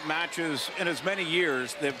 championship matches in as many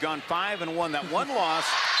years. They've gone 5-1. That one loss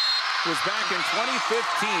was back in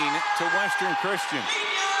 2015 to Western Christian.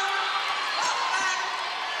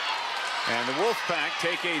 And the Wolfpack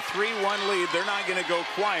take a 3-1 lead. They're not going to go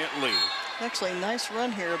quietly. Actually, nice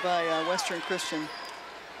run here by Western Christian.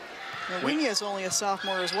 Winia is only a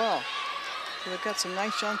sophomore as well. So they've got some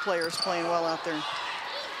nice young players playing well out there.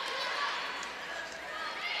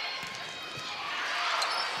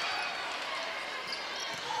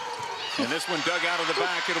 And this one dug out of the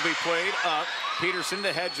back. It'll be played up. Peterson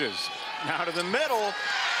to Hedges. Now to the middle.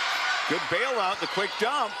 Good bailout, the quick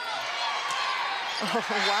dump. Oh,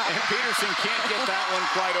 wow. And Peterson can't get that one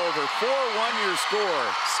quite over. 4-1 your score.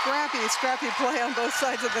 Scrappy play on both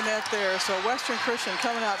sides of the net there. So Western Christian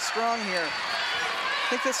coming out strong here. I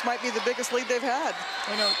think this might be the biggest lead they've had.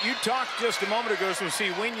 I know, you talked just a moment ago, so see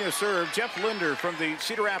Winia serve. Jeff Linder from the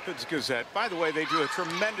Cedar Rapids Gazette. By the way, they do a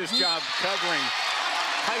tremendous job covering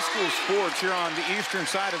high school sports here on the eastern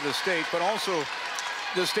side of the state, but also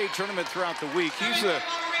the state tournament throughout the week. He's a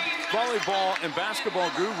volleyball and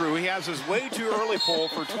basketball guru. He has his way too early poll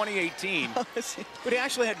for 2018. But he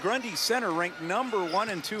actually had Grundy Center ranked #1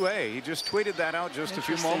 in 2A. He just tweeted that out just a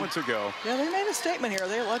few moments ago. Yeah, they made a statement here.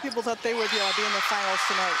 A lot of people thought they would be in the finals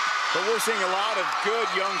tonight. But we're seeing a lot of good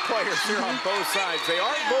young players here on both sides. They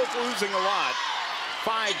are both losing a lot.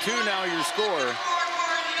 5-2 now your score.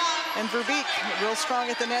 And Verbeek, real strong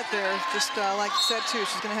at the net there. Just like you said, too,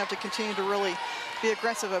 she's going to have to continue to really be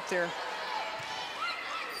aggressive up there.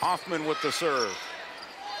 Hoffman with the serve.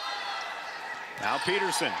 Now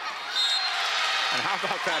Peterson. And how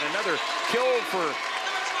about that? Another kill for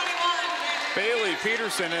Bailey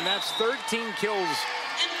Peterson, and that's 13 kills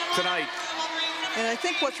tonight. And I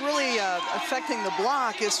think what's really affecting the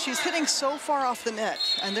block is she's hitting so far off the net,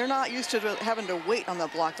 and they're not used to having to wait on the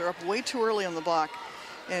block. They're up way too early on the block,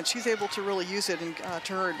 and she's able to really use it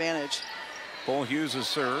to her advantage. Bull Hughes'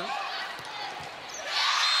 serve.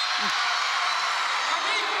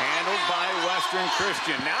 Handled by Western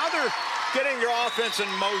Christian. Now they're getting their offense in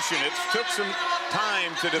motion. It took some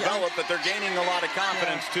time to develop, but they're gaining a lot of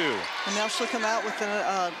confidence too. And now she'll come out with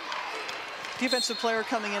a defensive player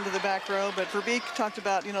coming into the back row. But Verbeek talked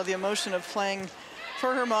about, the emotion of playing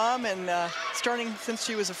for her mom and starting since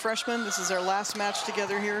she was a freshman. This is their last match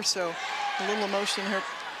together here, so a little emotion here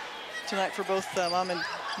tonight for both mom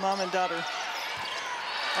and daughter.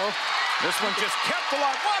 Oh. This one just kept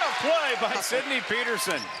alive. What a play by Sydney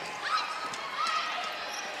Peterson.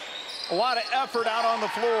 A lot of effort out on the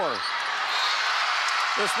floor.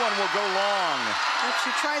 This one will go long. And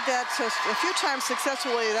she tried that a few times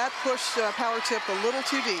successfully. That pushed power tip a little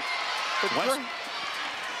too deep. But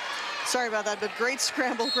Sorry about that, but great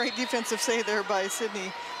scramble, great defensive save there by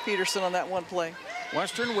Sydney Peterson on that one play.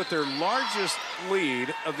 Western with their largest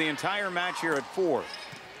lead of the entire match here at 4.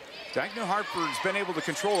 Dike-New Hartford's been able to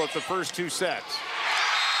control it the first 2 sets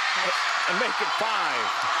and make it 5.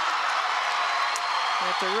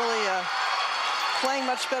 But they're really playing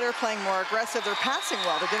much better, playing more aggressive. They're passing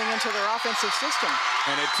well. They're getting into their offensive system.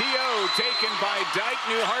 And a TO taken by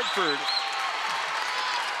Dike-New Hartford.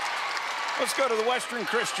 Let's go to the Western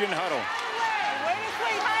Christian huddle. Way to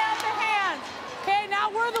swing high off the hands. Okay, now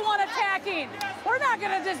we're the one attacking. We're not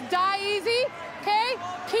going to just die easy. Okay,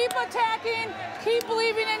 keep attacking. Keep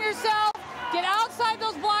believing in yourself. Get outside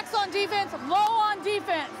those blocks on defense, low on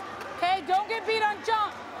defense. Okay, don't get beat on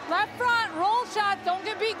jump. Left front, roll shot. Don't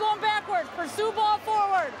get beat going backwards. Pursue ball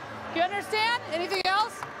forward. You understand? Anything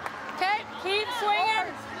else? Okay, keep swinging.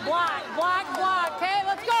 Block, block, block. Okay,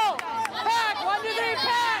 let's go. Pack, 1, 2, 3,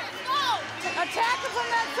 pack. Attack it from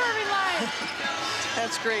that serving line.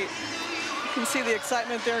 That's great. You can see the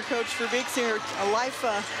excitement there, Coach Verbeek, seeing a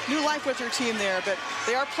new life with her team there, but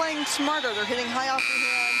they are playing smarter. They're hitting high off the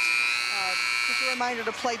hands. Just a reminder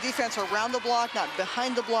to play defense around the block, not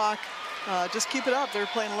behind the block. Just keep it up. They're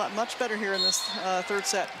playing much better here in this third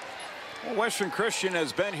set. Well, Western Christian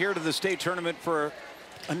has been here to the state tournament for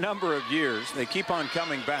a number of years. They keep on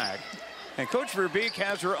coming back. And Coach Verbeek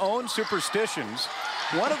has her own superstitions.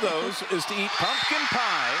 One of those is to eat pumpkin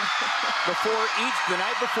pie the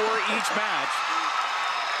night before each match.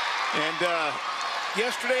 And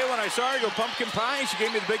yesterday when I saw her go pumpkin pie, she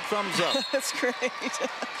gave me the big thumbs up. That's great.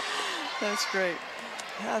 That's great.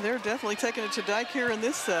 Yeah, they're definitely taking it to Dike here in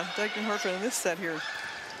this Dike-New Hartford in this set here.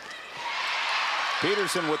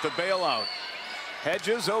 Peterson with the bailout.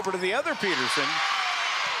 Hedges over to the other Peterson.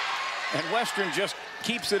 And Western just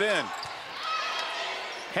keeps it in.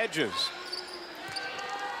 Hedges.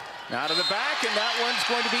 Now to the back, and that one's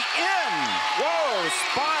going to be in. Whoa,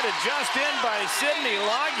 spotted just in by Sydney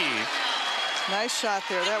Loggy. Nice shot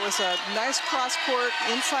there. That was a nice cross court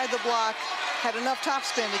inside the block. Had enough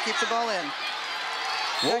topspin to keep the ball in.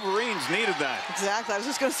 Wolverines needed that. Exactly. I was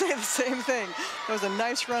just going to say the same thing. That was a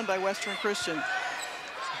nice run by Western Christian.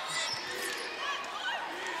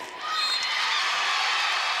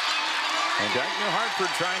 And Dike-New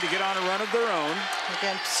Hartford trying to get on a run of their own.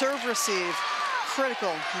 Again, serve receive.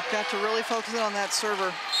 Critical. You've got to really focus in on that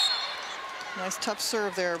server. Nice tough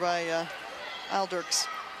serve there by Aldrich.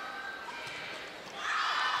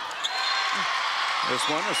 This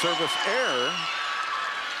one, a service error.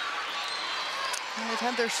 And they've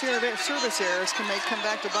had their share of service errors. Can they come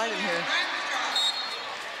back to bite them here?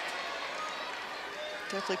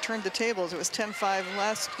 Definitely turned the tables. It was 10-5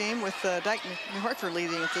 last game with Dike-New Hartford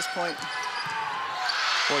leading at this point.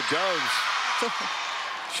 Boy, Dove's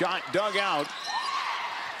shot dug out.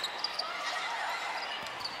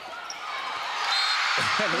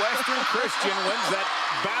 And Western Christian wins that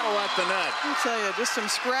battle at the net. I'll tell you, just some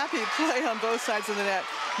scrappy play on both sides of the net.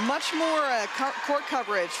 Much more court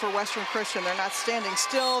coverage for Western Christian. They're not standing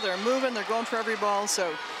still. They're moving. They're going for every ball.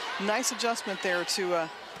 So nice adjustment there to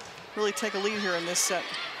really take a lead here in this set.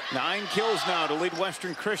 9 kills now to lead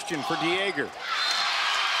Western Christian for Dieger.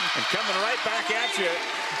 And coming right back at you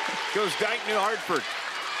goes Dike-New Hartford.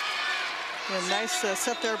 A nice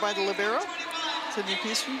set there by the libero, Sydney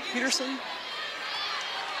Peterson.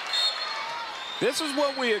 This is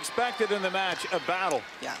what we expected in the match, a battle.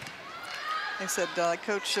 Yeah. Like I said,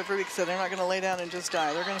 Coach Verbeek said they're not going to lay down and just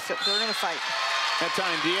die. They're going to fight. That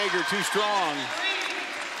time, Dieger too strong.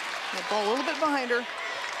 That ball a little bit behind her.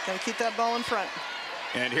 Got to keep that ball in front.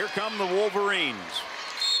 And here come the Wolverines.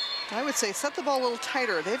 I would say set the ball a little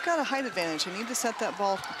tighter. They've got a height advantage. They need to set that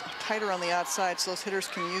ball tighter on the outside so those hitters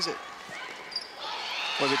can use it.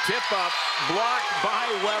 With a tip up, blocked by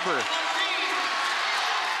Weber.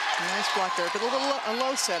 Nice block there, but a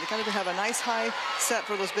low set. You got to have a nice high set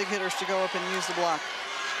for those big hitters to go up and use the block.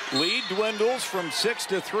 Lead dwindles from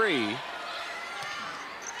 6-3.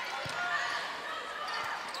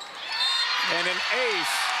 And an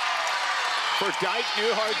ace for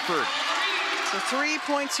Dike-New Hartford. So 3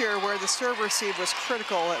 points here where the serve receive was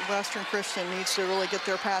critical. At Western Christian needs to really get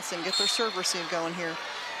their passing, get their serve receive going here.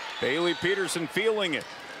 Bailey Peterson feeling it.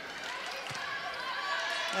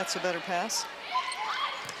 That's a better pass.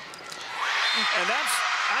 And that's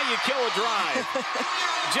how you kill a drive.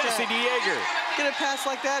 Jesse Dieger. Get a pass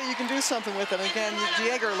like that, you can do something with it. Again,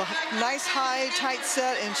 Dieger, nice high, tight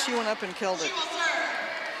set, and she went up and killed it.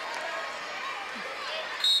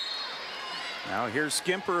 Now here's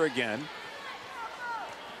Skimper again.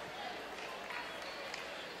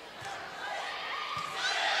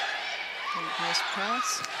 Nice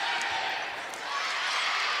pass.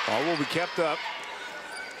 Ball will be kept up.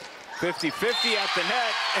 50-50 at the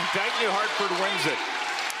net, and Dike-New Hartford wins it.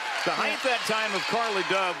 The height that time of Carly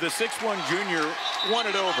Dove, the 6'1" junior, won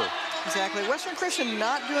it over. Exactly. Western Christian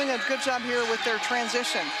not doing a good job here with their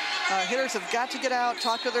transition. Hitters have got to get out,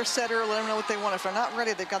 talk to their setter, let them know what they want. If they're not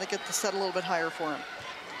ready, they've got to get the set a little bit higher for them.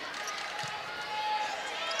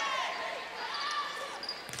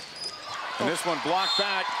 And this one blocked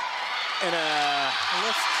back, and a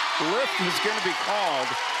lift is going to be called.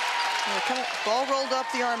 Ball rolled up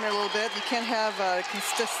the arm there a little bit. You can't have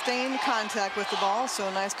sustained contact with the ball, so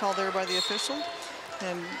a nice call there by the official.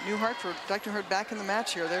 And New Hartford, Dike-New Hartford back in the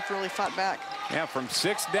match here. They've really fought back. Yeah, from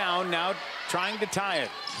 6 down, now trying to tie it.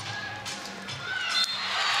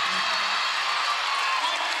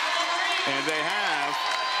 And they have.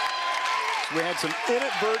 We had some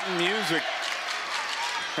inadvertent music.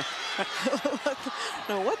 I don't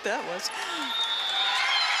know what that was.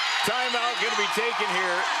 Timeout going to be taken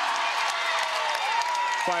here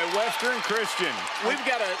by Western Christian. We've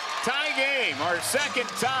got a tie game, our second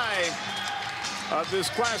tie of this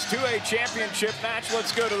Class 2A championship match.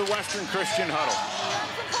 Let's go to the Western Christian huddle.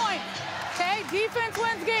 Point. Okay, defense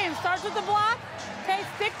wins games. Starts with the block. Okay,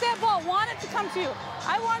 stick that ball. Want it to come to you.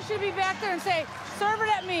 I want you to be back there and say, serve it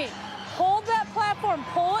at me. Hold that platform.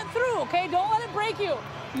 Pull it through, okay? Don't let it break you.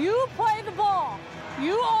 You play the ball.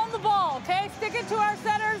 You own the ball, okay? Stick it to our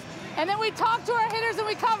setters, and then we talk to our hitters and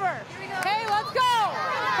we cover. Okay, let's go.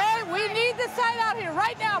 Okay, we need the side out here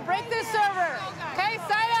right now. Break this server. Okay,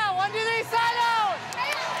 side out. 1, 2, 3, side out.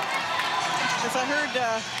 As I heard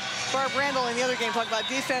Barb Randall in the other game talk about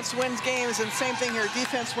defense wins games, and same thing here,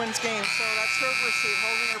 defense wins games. So that serve receive,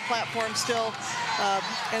 holding her platform still,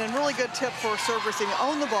 and a really good tip for serve receiving.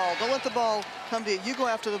 Own the ball. Don't let the ball come to you. You go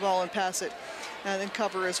after the ball and pass it, and then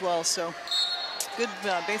cover as well. So good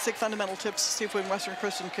basic fundamental tips to see if Western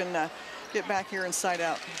Christian can get back here and side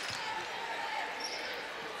out.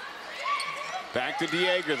 Back to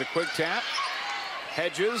Dieger, the quick tap.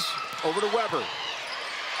 Hedges over to Weber.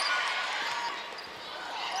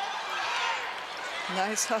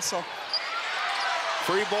 Nice hustle.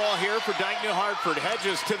 Free ball here for Dike-New Hartford.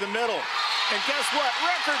 Hedges to the middle. And guess what?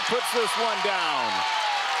 Rickard puts this one down.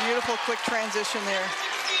 Beautiful quick transition there.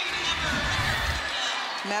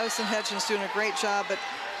 Madison Hedges doing a great job, but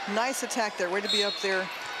nice attack there. Way to be up there.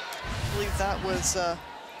 I believe that was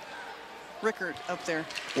Rickard up there.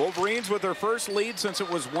 Wolverines with their first lead since it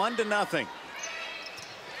was 1-0.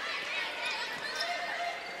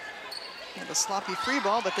 A sloppy free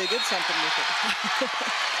ball, but they did something with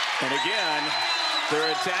it. And again,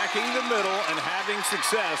 they're attacking the middle and having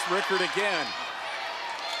success. Rickard again.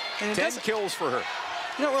 10 kills for her.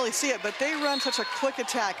 You don't really see it, but they run such a quick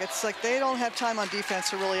attack. It's like they don't have time on defense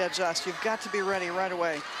to really adjust. You've got to be ready right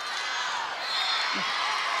away.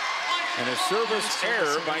 And a service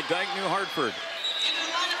error by Dike-New Hartford.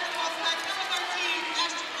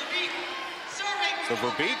 So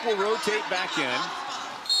Verbeek will rotate back in.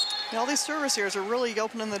 You know, all these service errors are really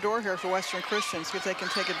opening the door here for Western Christian. See if they can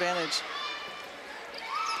take advantage.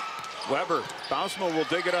 Weber, Bausma will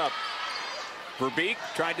dig it up. Verbeek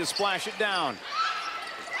tried to splash it down.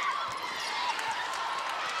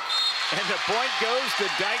 And the point goes to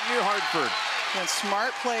Dike-New Hartford. And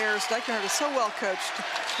smart players. Dike-New Hartford is so well coached.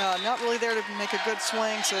 Not really there to make a good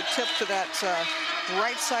swing, so a tip to that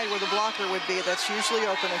right side where the blocker would be. That's usually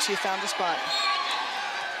open, and she found the spot.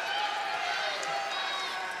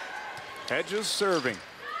 Hedges serving.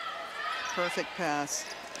 Perfect pass.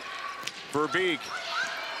 Verbeek.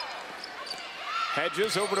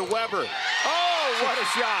 Hedges over to Weber. Oh, what a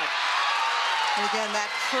shot. And again, that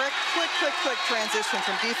quick transition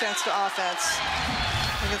from defense to offense.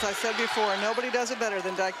 And as I said before, nobody does it better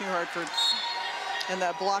than Dike-New Hartford. And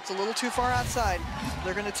that block's a little too far outside.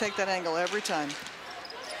 They're going to take that angle every time.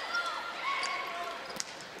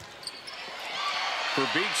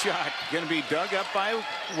 Verbeek shot going to be dug up by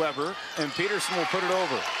Weber, and Peterson will put it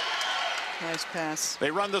over. Nice pass. They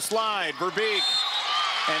run the slide. Verbeek,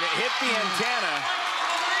 and it hit the antenna.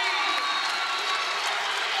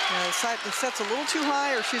 The set's a little too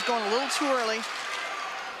high, or she's going a little too early.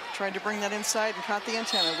 Tried to bring that inside and caught the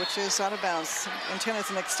antenna, which is out of bounds. Antenna is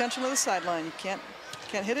an extension of the sideline. You can't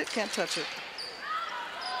hit it, can't touch it.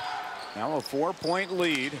 Now a 4-point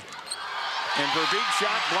lead. And Verbeek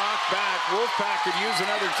shot blocked back. Wolfpack could use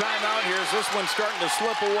another timeout here as this one's starting to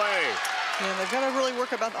slip away. Yeah, they've got to really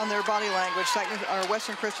work on their body language.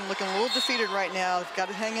 Western Christian looking a little defeated right now. They've got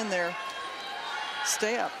to hang in there.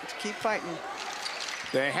 Stay up. Keep fighting.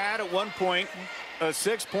 They had at one point a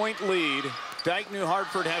 6-point lead. Dike-New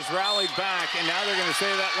Hartford has rallied back, and now they're going to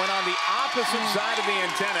say that went on the opposite side of the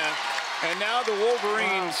antenna. And now the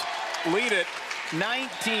Wolverines lead it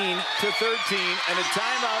 19-13, and a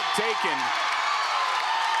timeout taken.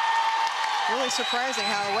 Really surprising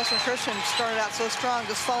how Western Christian started out so strong,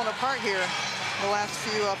 just falling apart here the last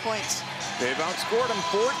few points. They've outscored them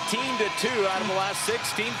 14-2 out of the last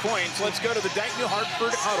 16 points. Let's go to the Dike-New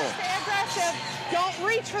Hartford huddle. Stay aggressive. Don't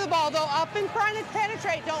reach for the ball, though. Up in front and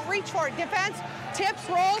penetrate. Don't reach for it. Defense, tips,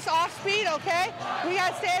 rolls, off speed, okay? We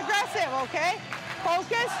got to stay aggressive, okay?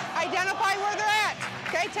 Focus, identify where they're at.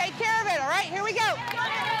 Okay, take care of it, all right? Here we go.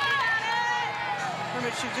 Pretty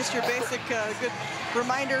much just your basic good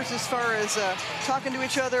reminders as far as talking to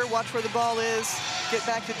each other, watch where the ball is, get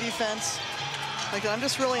back to defense. Like, I'm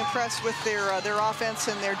just really impressed with their offense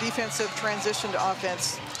and their defensive transition to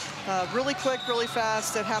offense. Really quick, really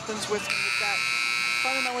fast. That happens with you've got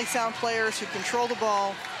fundamentally sound players who control the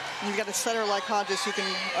ball, and you've got a setter like Hedges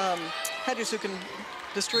who can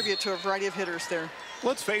distribute to a variety of hitters there.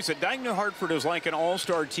 Let's face it, Dike-New Hartford is like an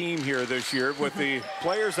all-star team here this year with the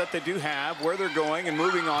players that they do have, where they're going and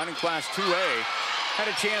moving on in Class 2A. Had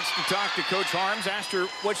a chance to talk to Coach Harms, asked her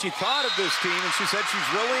what she thought of this team, and she said she's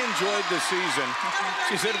really enjoyed this season.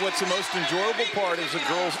 She said what's the most enjoyable part is the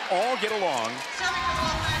girls all get along.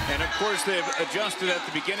 And, of course, they've adjusted at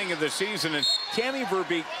the beginning of the season, and Tammy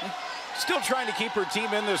Verbeek still trying to keep her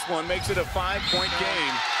team in this one, makes it a 5-point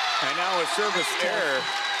game. And now a service error.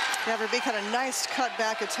 Yeah, Verbeek had a nice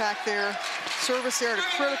cutback attack there. Service error at a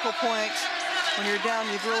critical point. When you're down,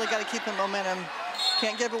 you've really got to keep the momentum.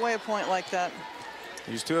 Can't give away a point like that.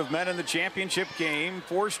 These two have met in the championship game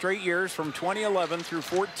 4 straight years from 2011 through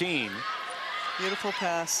 14. Beautiful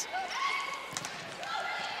pass.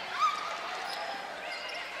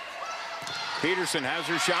 Peterson has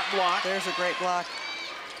her shot blocked. There's a great block.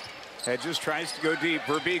 Hedges tries to go deep.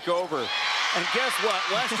 Verbeek over. And guess what?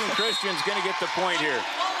 Western Christian's going to get the point here.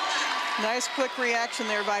 Nice quick reaction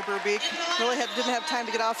there by Verbeek. Really didn't have time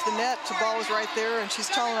to get off the net. The ball was right there, and she's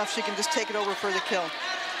tall enough she can just take it over for the kill.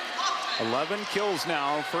 11 kills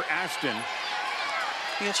now for Ashton.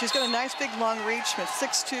 Yeah, she's got a nice big long reach at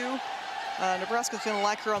 6'2". Nebraska's going to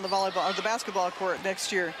like her on the volleyball or the basketball court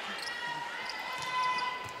next year.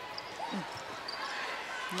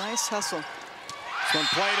 Nice hustle. This one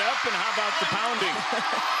played up, and how about the pounding?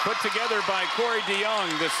 Put together by Corey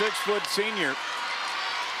DeYoung, the 6-foot senior.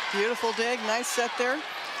 Beautiful dig, nice set there.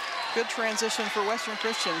 Good transition for Western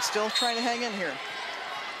Christian, still trying to hang in here.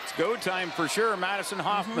 It's go time for sure, Madison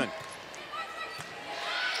Hoffman.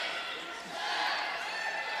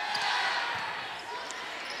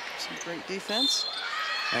 Some great defense.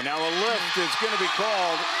 And now a lift is going to be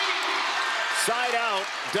called. Side out,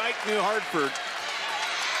 Dike-New Hartford.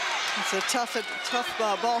 It's a tough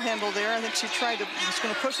ball handle there. I think she tried to, just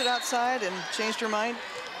going to push it outside and changed her mind.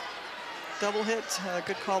 Double hit,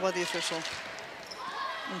 good call by the official.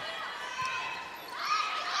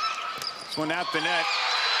 This one at the net.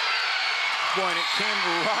 Boy, and it came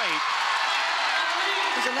right.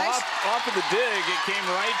 It was a nice off of the dig, it came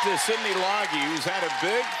right to Sydney Loggy, who's had a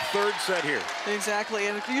big third set here. Exactly,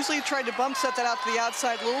 and usually tried to bump set that out to the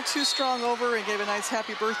outside, a little too strong over, and gave a nice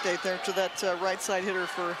happy birthday there to that right side hitter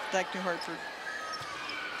for Dike-New Hartford.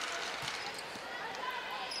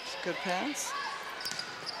 Good pass.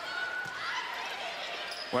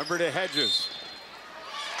 Weber to Hedges.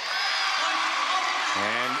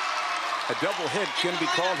 And a double hit can be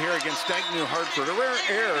called here against Dike-New Hartford. A rare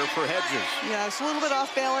error for Hedges. Yeah, it's a little bit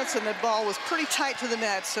off balance, and the ball was pretty tight to the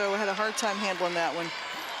net, so had a hard time handling that one.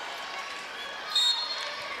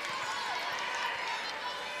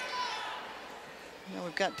 Now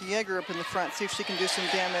we've got Dieger up in the front. See if she can do some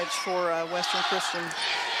damage for Western Christian.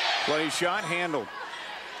 Play shot handled.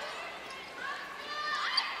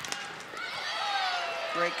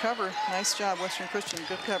 Great cover. Nice job, Western Christian.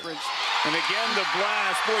 Good coverage. And again, the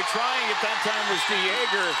blast. Boy, trying at that time was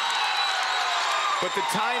Dieger. But the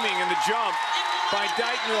timing and the jump by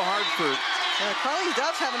Dike-New Hartford. Yeah, Carly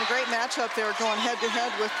Duff's having a great matchup there, going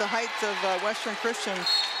head-to-head with the height of Western Christian.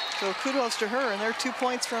 So kudos to her, and they're 2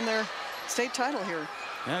 points from their state title here.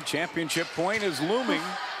 Yeah, championship point is looming.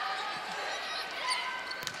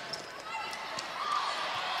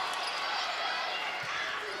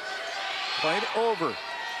 Played over.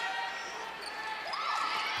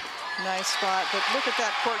 Nice spot, but look at that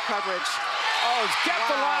court coverage. Oh, it's kept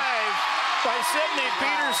alive by Sydney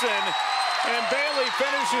Peterson, and Bailey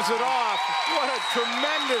finishes it off. What a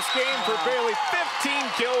tremendous game for Bailey. 15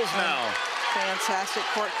 kills now. Fantastic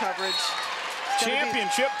court coverage.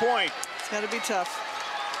 Championship point. It's got to be tough.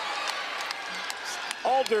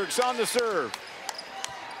 Alders on the serve.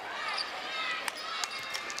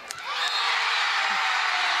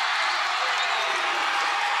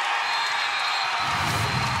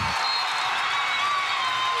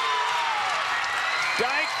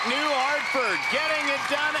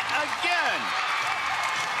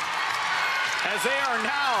 as they are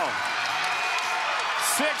now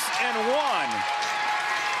 6-1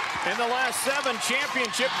 in the last 7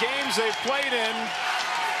 championship games they've played in.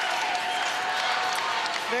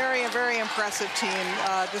 Very, very impressive team.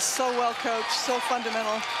 Just so well coached, so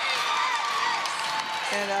fundamental.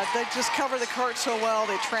 And they just cover the court so well.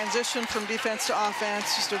 They transition from defense to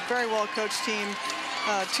offense. Just a very well coached team.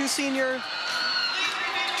 2 senior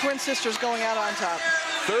twin sisters going out on top.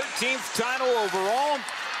 13th title overall.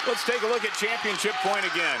 Let's take a look at championship point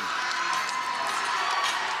again.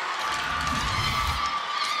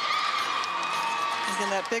 Again,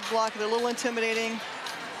 that big block, they're a little intimidating.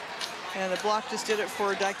 And the block just did it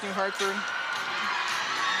for Dike-New Hartford.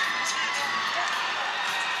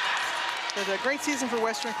 But a great season for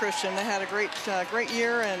Western Christian. They had a great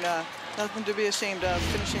year, and nothing to be ashamed of,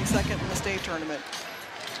 finishing second in the state tournament.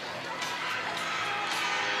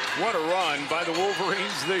 What a run by the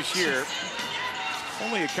Wolverines this year.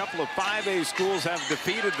 Only a couple of 5A schools have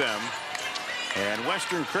defeated them. And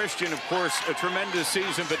Western Christian, of course, a tremendous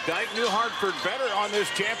season, but Dike-New Hartford better on this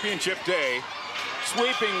championship day,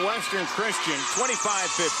 sweeping Western Christian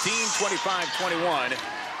 25-15, 25-21,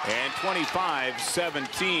 and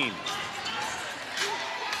 25-17.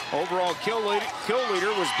 Overall kill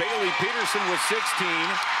leader was Bailey Peterson with 16,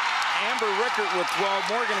 Amber Rickert with 12,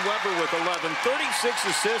 Morgan Weber with 11, 36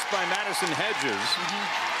 assists by Madison Hedges,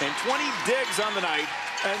 and 20 digs on the night,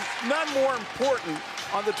 and none more important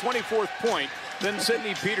on the 24th point than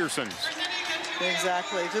Sydney Peterson's.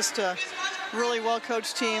 Exactly, just a really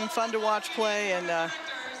well-coached team, fun to watch play, and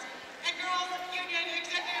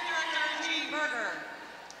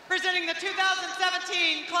presenting the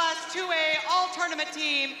 2017 Class 2A All-Tournament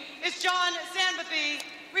team is John Sanbathy,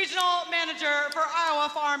 Regional Manager for Iowa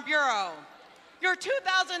Farm Bureau. Your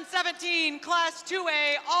 2017 Class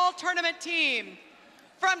 2A All-Tournament team,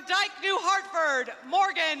 from Dike-New Hartford,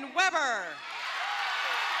 Morgan Weber.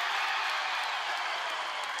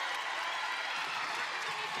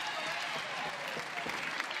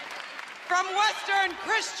 From Western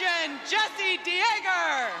Christian, Jesse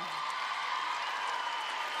Dieger.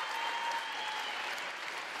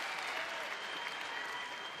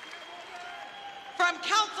 From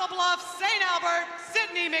Council Bluffs, St. Albert,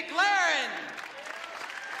 Sydney McLaren.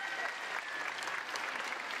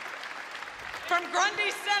 From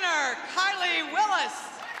Grundy Center, Kylie Willis.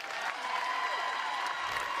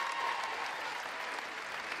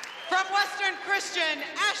 From Western Christian,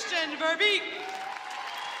 Ashton Verbeek.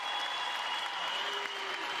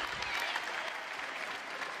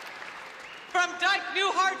 From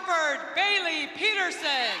Dike-New Hartford, Bailey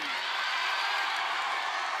Peterson.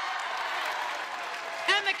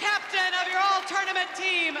 And the captain of your all-tournament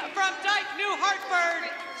team from Dike-New Hartford,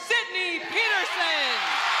 Sydney Peterson.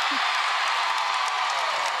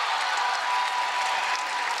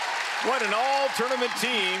 What an all-tournament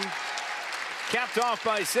team, capped off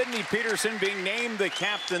by Sydney Peterson being named the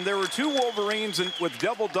captain. There were 2 Wolverines with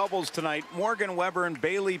double-doubles tonight, Morgan Weber and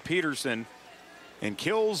Bailey Peterson, and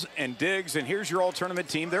kills and digs. And here's your all-tournament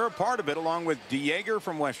team. They're a part of it, along with Dieger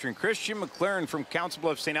from Western Christian, McLaren from Council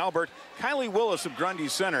Bluffs St. Albert, Kylie Willis of Grundy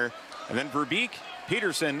Center, and then Verbeek,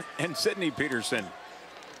 Peterson, and Sydney Peterson.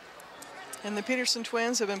 And the Peterson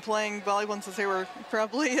twins have been playing volleyball since they were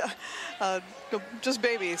probably just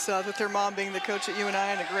babies. With their mom being the coach at UNI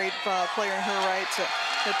and a great player in her right.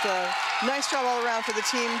 But nice job all around for the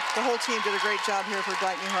team. The whole team did a great job here for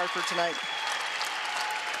Dike-New Hartford tonight.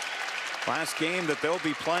 Last game that they'll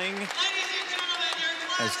be playing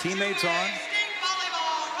as teammates on.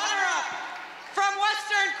 Runner-up from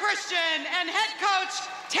Western Christian and head coach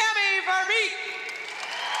Tammy Verbeek.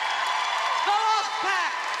 The Lost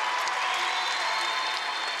Pack.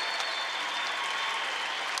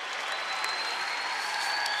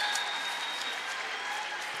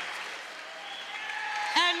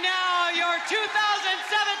 And now your 2017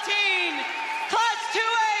 Class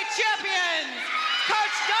 2A champions,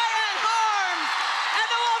 Coach Diane Harms and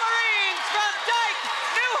the Wolverines from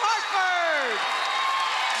Dike-New Hartford.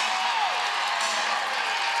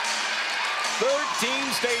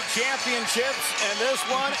 13 state championships, and this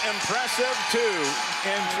one impressive too.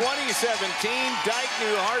 In 2017,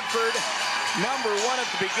 Dike-New Hartford, #1 at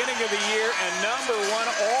the beginning of the year and #1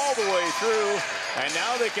 all the way through, and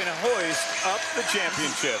now they can hoist up the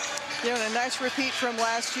championship. You know, and a nice repeat from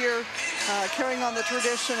last year, carrying on the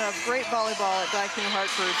tradition of great volleyball at Dike-New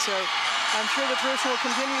Hartford. So I'm sure the tradition will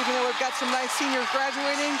continue, even though we've got some nice seniors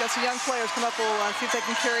graduating. Got some young players come up. We'll see if they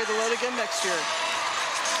can carry the load again next year.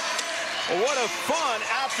 Well, what a fun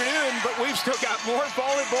afternoon, but we've still got more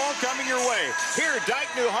volleyball coming your way. Here,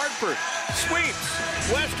 Dike-New Hartford sweeps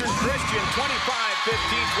Western Christian 25-15,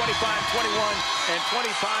 25-21, and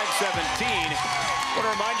 25-17. I want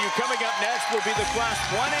to remind you, coming up next will be the Class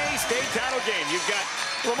 1A state title game. You've got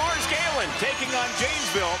Lamar's Galen taking on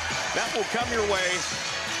Janesville. That will come your way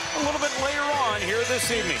a little bit later on here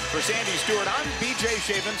this evening. For Sandy Stewart, I'm BJ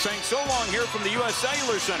Shaven saying so long here from the U.S.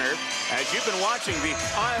 Cellular Center as you've been watching the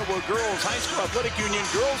Iowa Girls High School Athletic Union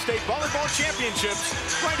Girls State Volleyball Championships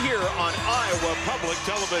right here on Iowa Public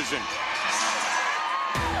Television.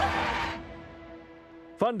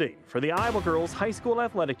 Funding for the Iowa Girls High School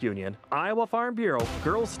Athletic Union, Iowa Farm Bureau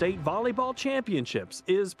Girls State Volleyball Championships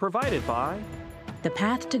is provided by... The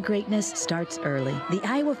path to greatness starts early. The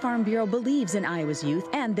Iowa Farm Bureau believes in Iowa's youth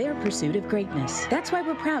and their pursuit of greatness. That's why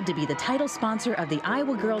we're proud to be the title sponsor of the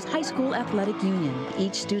Iowa Girls High School Athletic Union.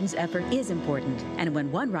 Each student's effort is important, and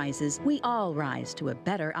when one rises, we all rise to a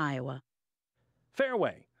better Iowa.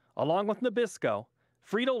 Fairway, along with Nabisco,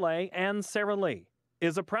 Frito-Lay, and Sara Lee,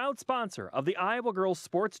 is a proud sponsor of the Iowa Girls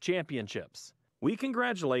Sports Championships. We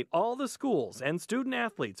congratulate all the schools and student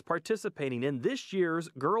athletes participating in this year's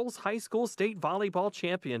Girls High School State Volleyball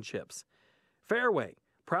Championships. Fairway,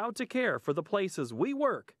 proud to care for the places we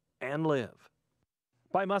work and live.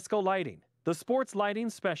 By Musco Lighting, the sports lighting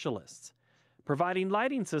specialists, providing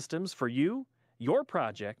lighting systems for you, your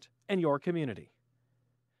project, and your community.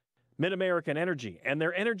 Mid-American Energy and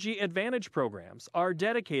their Energy Advantage programs are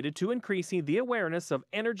dedicated to increasing the awareness of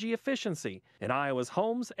energy efficiency in Iowa's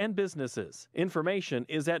homes and businesses. Information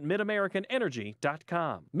is at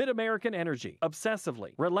midamericanenergy.com. Mid-American Energy,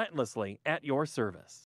 obsessively, relentlessly at your service.